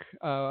Facebook,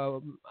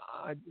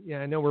 I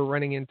know we're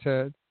running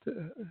into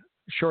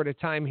short of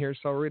time here,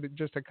 so I'll read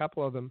just a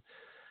couple of them.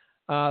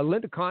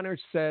 Linda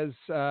Connors says,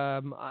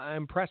 I'm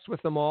impressed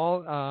with them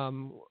all.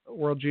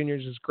 World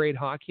Juniors is great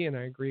hockey, and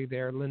I agree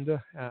there,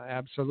 Linda,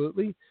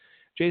 absolutely.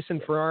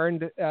 Jason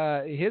Ferrand,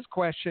 his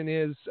question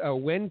is,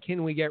 when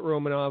can we get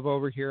Romanov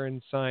over here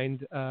and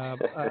signed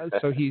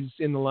so he's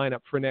in the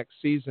lineup for next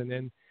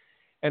season?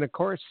 And of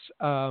course,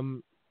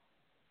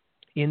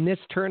 in this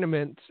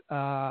tournament,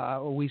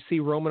 we see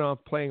Romanov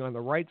playing on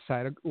the right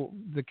side.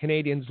 The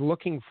Canadians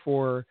looking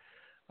for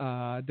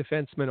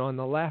defenseman on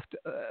the left.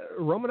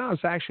 Romanov is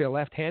actually a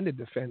left-handed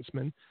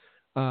defenseman,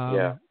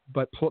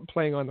 but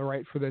playing on the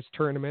right for this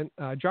tournament.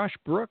 Josh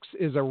Brooks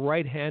is a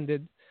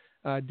right-handed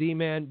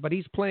D-man, but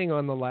he's playing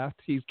on the left.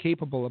 He's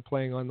capable of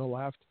playing on the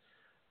left.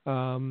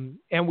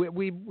 And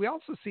we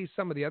also see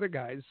some of the other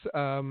guys.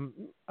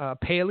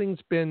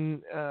 Poehling's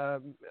been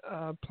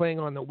playing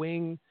on the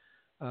wing,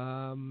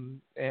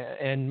 and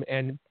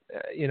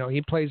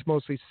he plays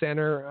mostly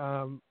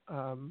center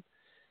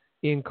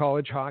in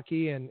college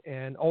hockey,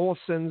 and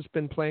Olsen's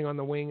been playing on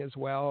the wing as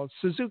well.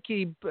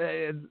 Suzuki,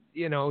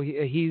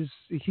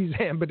 he's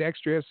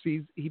ambidextrous.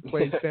 He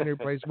plays center,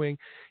 plays wing,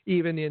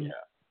 even in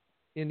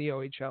the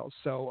OHL.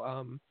 So,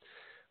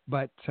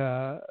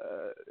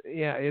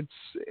 it's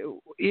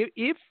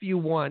if you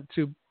want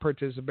to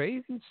participate,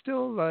 you can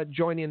still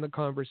join in the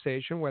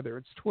conversation, whether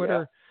it's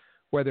Twitter,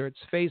 whether it's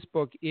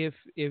Facebook. If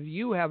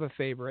you have a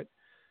favorite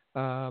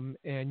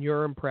and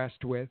you're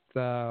impressed with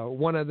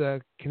one of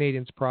the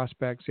Canadians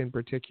prospects in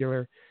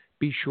particular,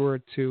 be sure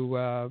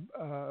to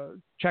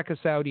check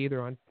us out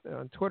either on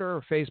Twitter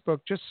or Facebook.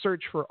 Just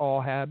search for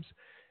All Habs,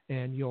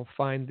 and you'll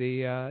find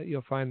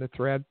the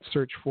thread.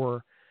 Search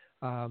for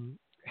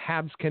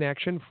Habs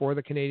Connection for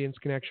the Canadians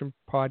Connection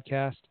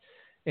podcast,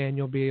 and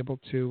you'll be able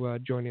to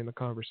join in the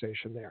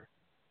conversation there.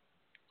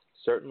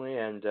 Certainly,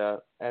 and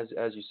as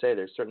you say,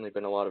 there's certainly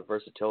been a lot of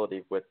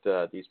versatility with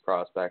these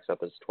prospects at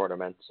this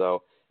tournament.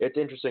 So it's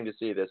interesting to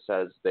see this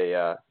as they,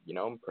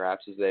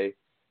 perhaps as they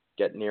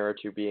get nearer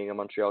to being a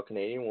Montreal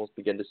Canadian, we'll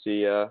begin to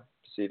see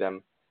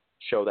them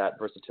show that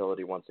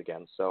versatility once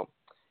again. So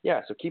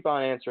so keep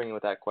on answering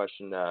with that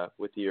question,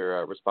 with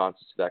your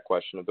responses to that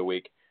question of the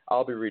week.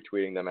 I'll be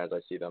retweeting them as I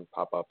see them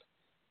pop up,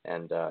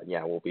 and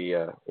we'll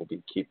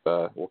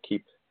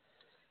keep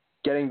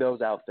getting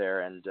those out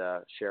there and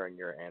sharing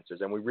your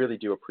answers. And we really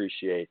do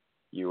appreciate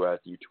you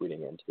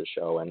tweeting into the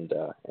show and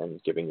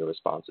giving your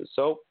responses.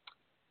 So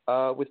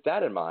with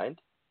that in mind,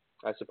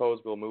 I suppose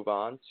we'll move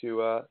on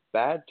to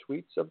bad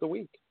tweets of the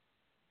week.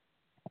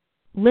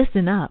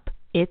 Listen up.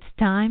 It's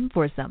time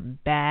for some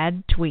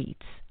bad tweets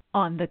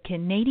on the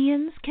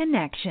Canadians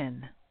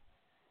Connection.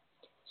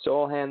 So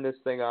I'll hand this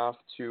thing off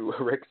to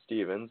Rick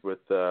Stevens with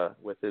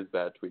his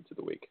bad tweets of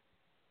the week.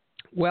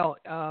 Well,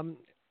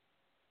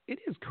 it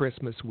is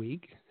Christmas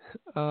week.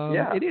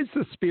 It is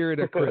the spirit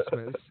of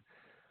Christmas.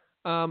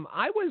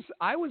 I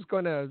was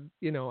gonna,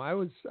 I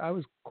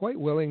was quite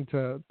willing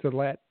to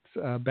let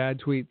bad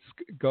tweets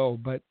go,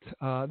 but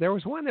there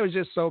was one that was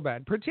just so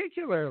bad,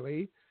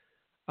 particularly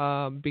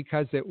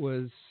because it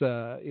was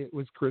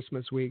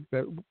Christmas week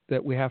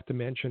that we have to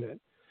mention it.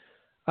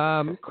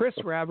 Chris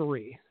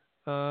Ravery,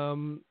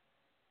 and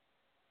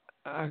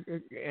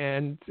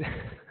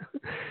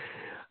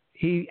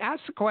he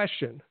asked a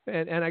question,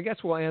 and I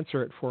guess we'll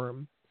answer it for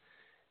him.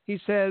 He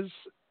says,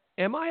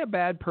 "Am I a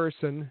bad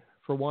person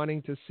for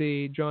wanting to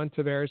see John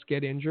Tavares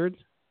get injured?"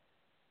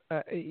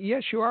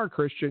 Yes, you are,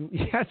 Christian.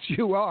 Yes,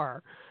 you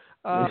are.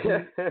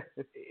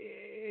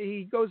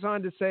 He goes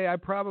on to say, "I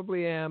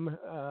probably am,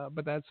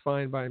 but that's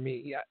fine by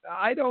me." Yeah,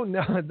 I don't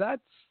know.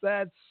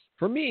 That's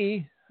for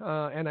me,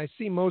 and I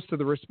see most of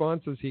the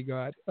responses he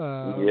got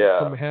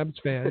from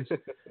Habs fans.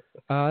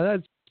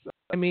 I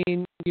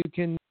mean, you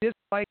can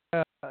dislike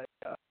a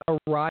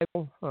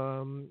rival,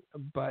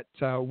 but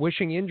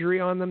wishing injury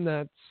on them,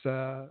 that's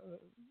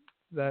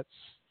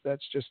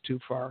just too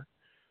far.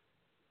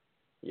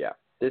 Yeah.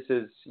 This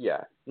is,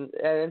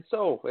 and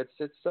so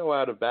it's so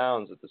out of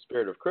bounds with the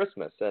spirit of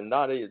Christmas, and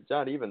not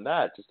even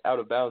that, just out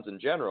of bounds in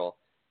general.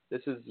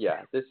 This is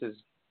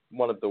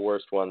one of the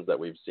worst ones that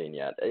we've seen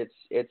yet.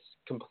 It's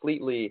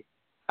completely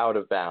out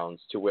of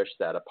bounds to wish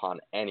that upon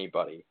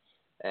anybody,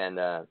 and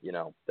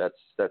that's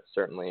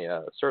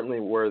certainly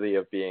worthy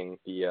of being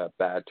the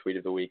bad tweet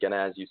of the week. And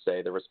as you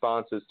say, the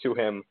responses to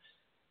him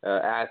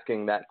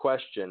asking that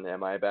question,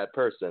 "Am I a bad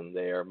person?"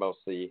 they are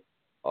mostly,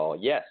 "Oh,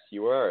 yes,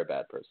 you are a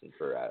bad person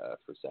for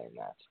saying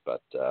that."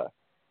 But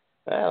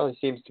he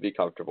seems to be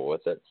comfortable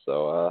with it.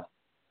 So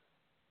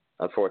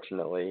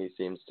unfortunately, he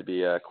seems to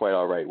be quite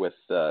all right with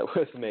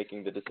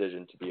making the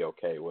decision to be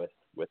okay with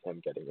him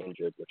getting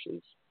injured, which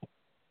is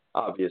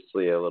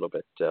obviously a little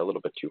bit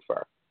too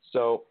far.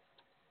 So,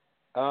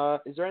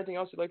 is there anything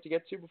else you'd like to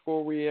get to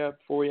before we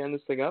end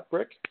this thing up,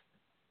 Rick?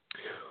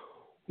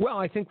 Well,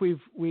 I think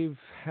we've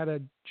had a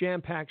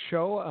jam-packed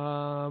show,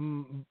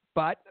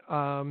 but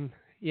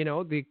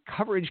the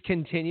coverage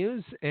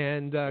continues,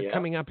 and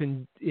coming up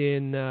in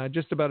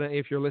just about,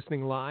 if you're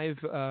listening live,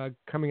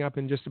 coming up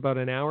in just about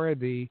an hour,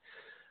 the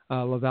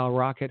Laval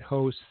Rocket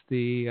hosts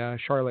the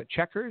Charlotte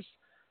Checkers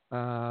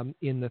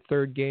in the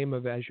third game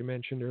of, as you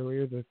mentioned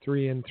earlier, the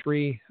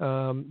 3-3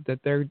 that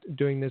they're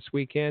doing this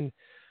weekend.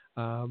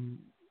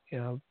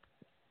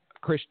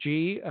 Chris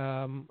G,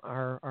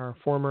 our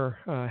former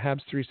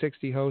Habs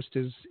 360 host,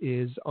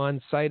 is on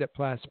site at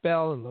Place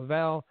Bell in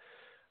Laval.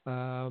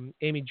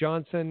 Amy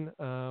Johnson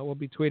will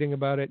be tweeting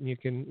about it, and you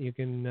can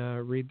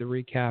read the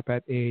recap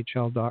at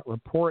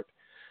ahl.report.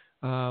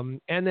 And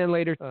then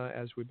later,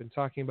 as we've been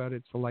talking about,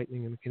 it's the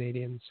Lightning and the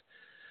Canadiens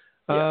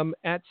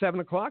at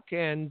 7:00,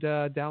 and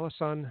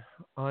Dallas on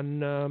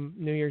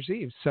New Year's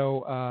Eve.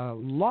 So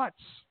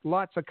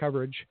lots of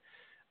coverage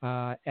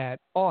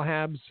at all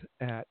Habs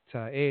at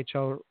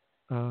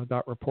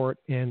ahl.report,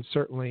 and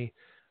certainly.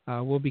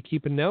 We'll be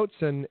keeping notes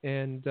and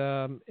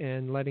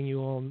letting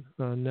you all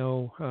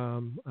know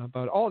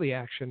about all the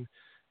action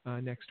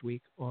next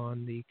week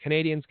on the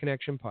Canadiens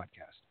Connection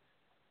podcast.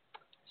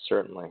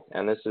 Certainly,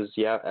 and this is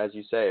as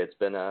you say, it's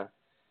been a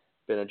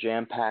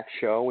jam-packed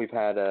show. We've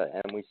had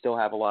and we still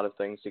have a lot of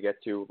things to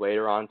get to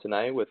later on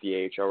tonight with the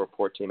AHL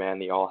report team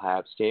and the All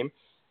Habs team,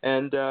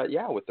 and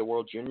with the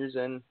World Juniors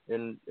in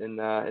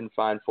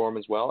fine form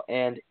as well.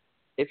 And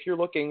if you're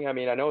looking, I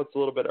mean, I know it's a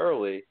little bit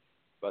early,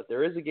 but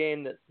there is a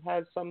game that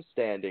has some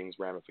standings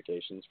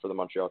ramifications for the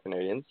Montreal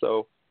Canadiens.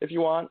 So if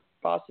you want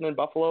Boston and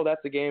Buffalo,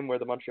 that's a game where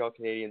the Montreal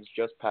Canadiens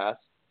just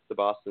passed the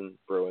Boston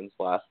Bruins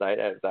last night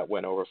as that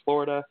win over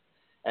Florida,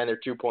 and they're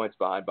 2 points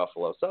behind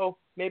Buffalo. So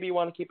maybe you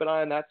want to keep an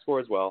eye on that score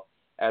as well.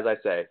 As I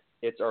say,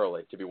 it's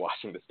early to be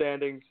watching the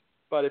standings,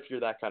 but if you're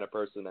that kind of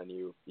person and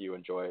you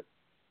enjoy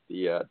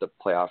the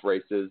playoff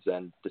races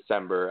and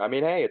December, I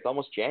mean, hey, it's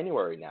almost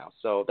January now,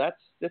 so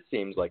this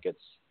seems like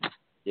it's.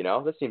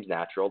 This seems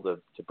natural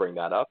to bring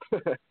that up.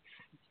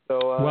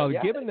 So,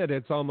 given that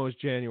it's almost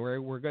January,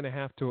 we're going to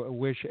have to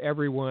wish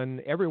every one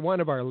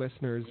of our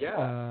listeners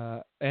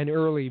an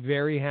early,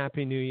 very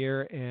happy New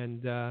Year.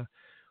 And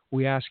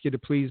we ask you to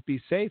please be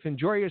safe.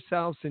 Enjoy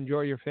yourselves.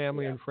 Enjoy your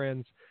family and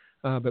friends.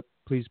 But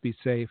please be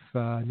safe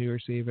New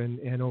Year's Eve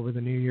and over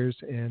the New Year's.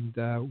 And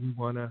we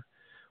want to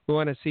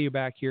see you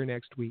back here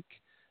next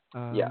week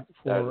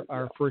for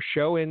our first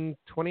show in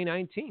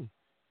 2019.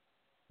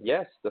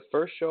 Yes, the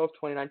first show of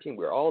 2019.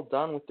 We're all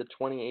done with the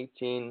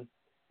 2018.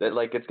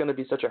 It's going to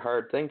be such a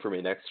hard thing for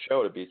me next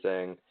show to be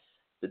saying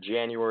the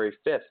January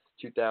 5th,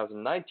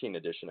 2019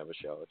 edition of a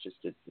show.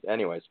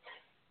 Anyways,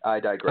 I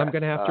digress. I'm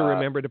going to have to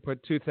remember to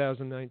put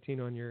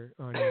 2019 on your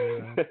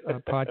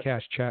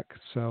podcast check.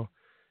 So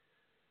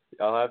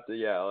I'll have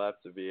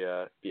to be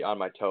on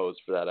my toes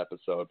for that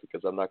episode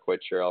because I'm not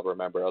quite sure I'll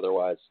remember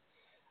otherwise.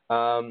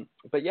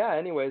 But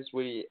anyways,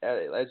 we,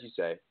 as you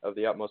say, of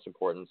the utmost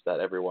importance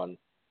that everyone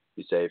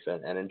be safe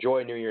and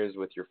enjoy New Year's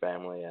with your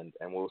family, and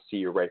we'll see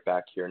you right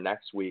back here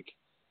next week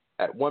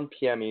at 1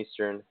 p.m.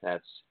 Eastern.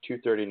 That's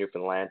 2:30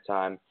 Newfoundland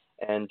time.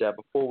 And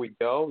before we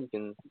go, you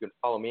can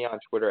follow me on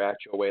Twitter at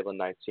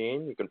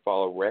JoeWhalen19. You can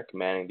follow Rick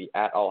manning the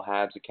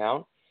 @AllHabs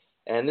account,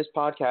 and this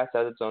podcast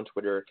has its own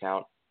Twitter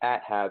account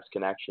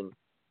 @HabsConnection.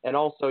 And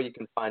also, you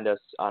can find us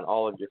on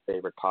all of your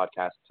favorite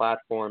podcast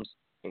platforms.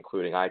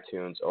 including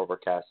iTunes,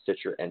 Overcast,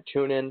 Stitcher, and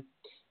TuneIn.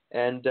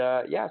 And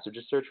so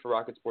just search for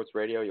Rocket Sports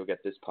Radio. You'll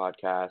get this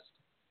podcast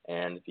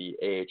and the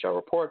AHL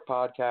Report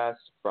podcast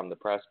from the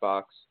Press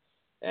Box.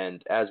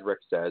 And as Rick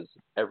says,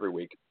 every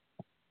week,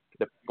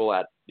 the people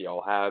at the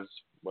All Habs,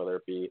 whether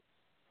it be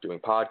doing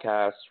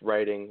podcasts,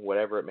 writing,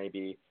 whatever it may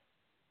be,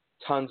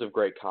 tons of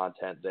great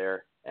content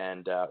there.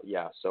 And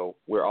so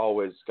we're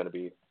always going to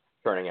be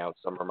turning out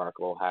some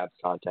remarkable Habs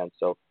content.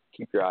 So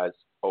keep your eyes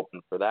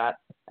open for that.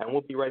 And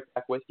we'll be right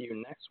back with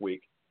you next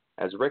week,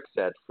 as Rick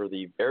said, for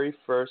the very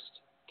first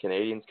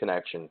Canadiens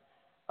Connection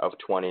of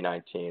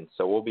 2019.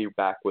 So we'll be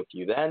back with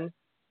you then.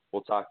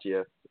 We'll talk to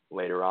you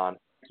later on.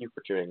 Thank you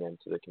for tuning in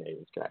to the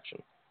Canadiens Connection.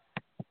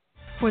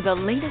 For the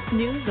latest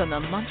news on the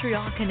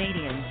Montreal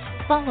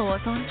Canadiens, follow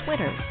us on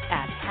Twitter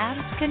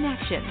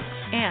 @HabsConnection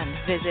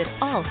and visit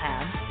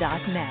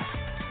allhabs.net.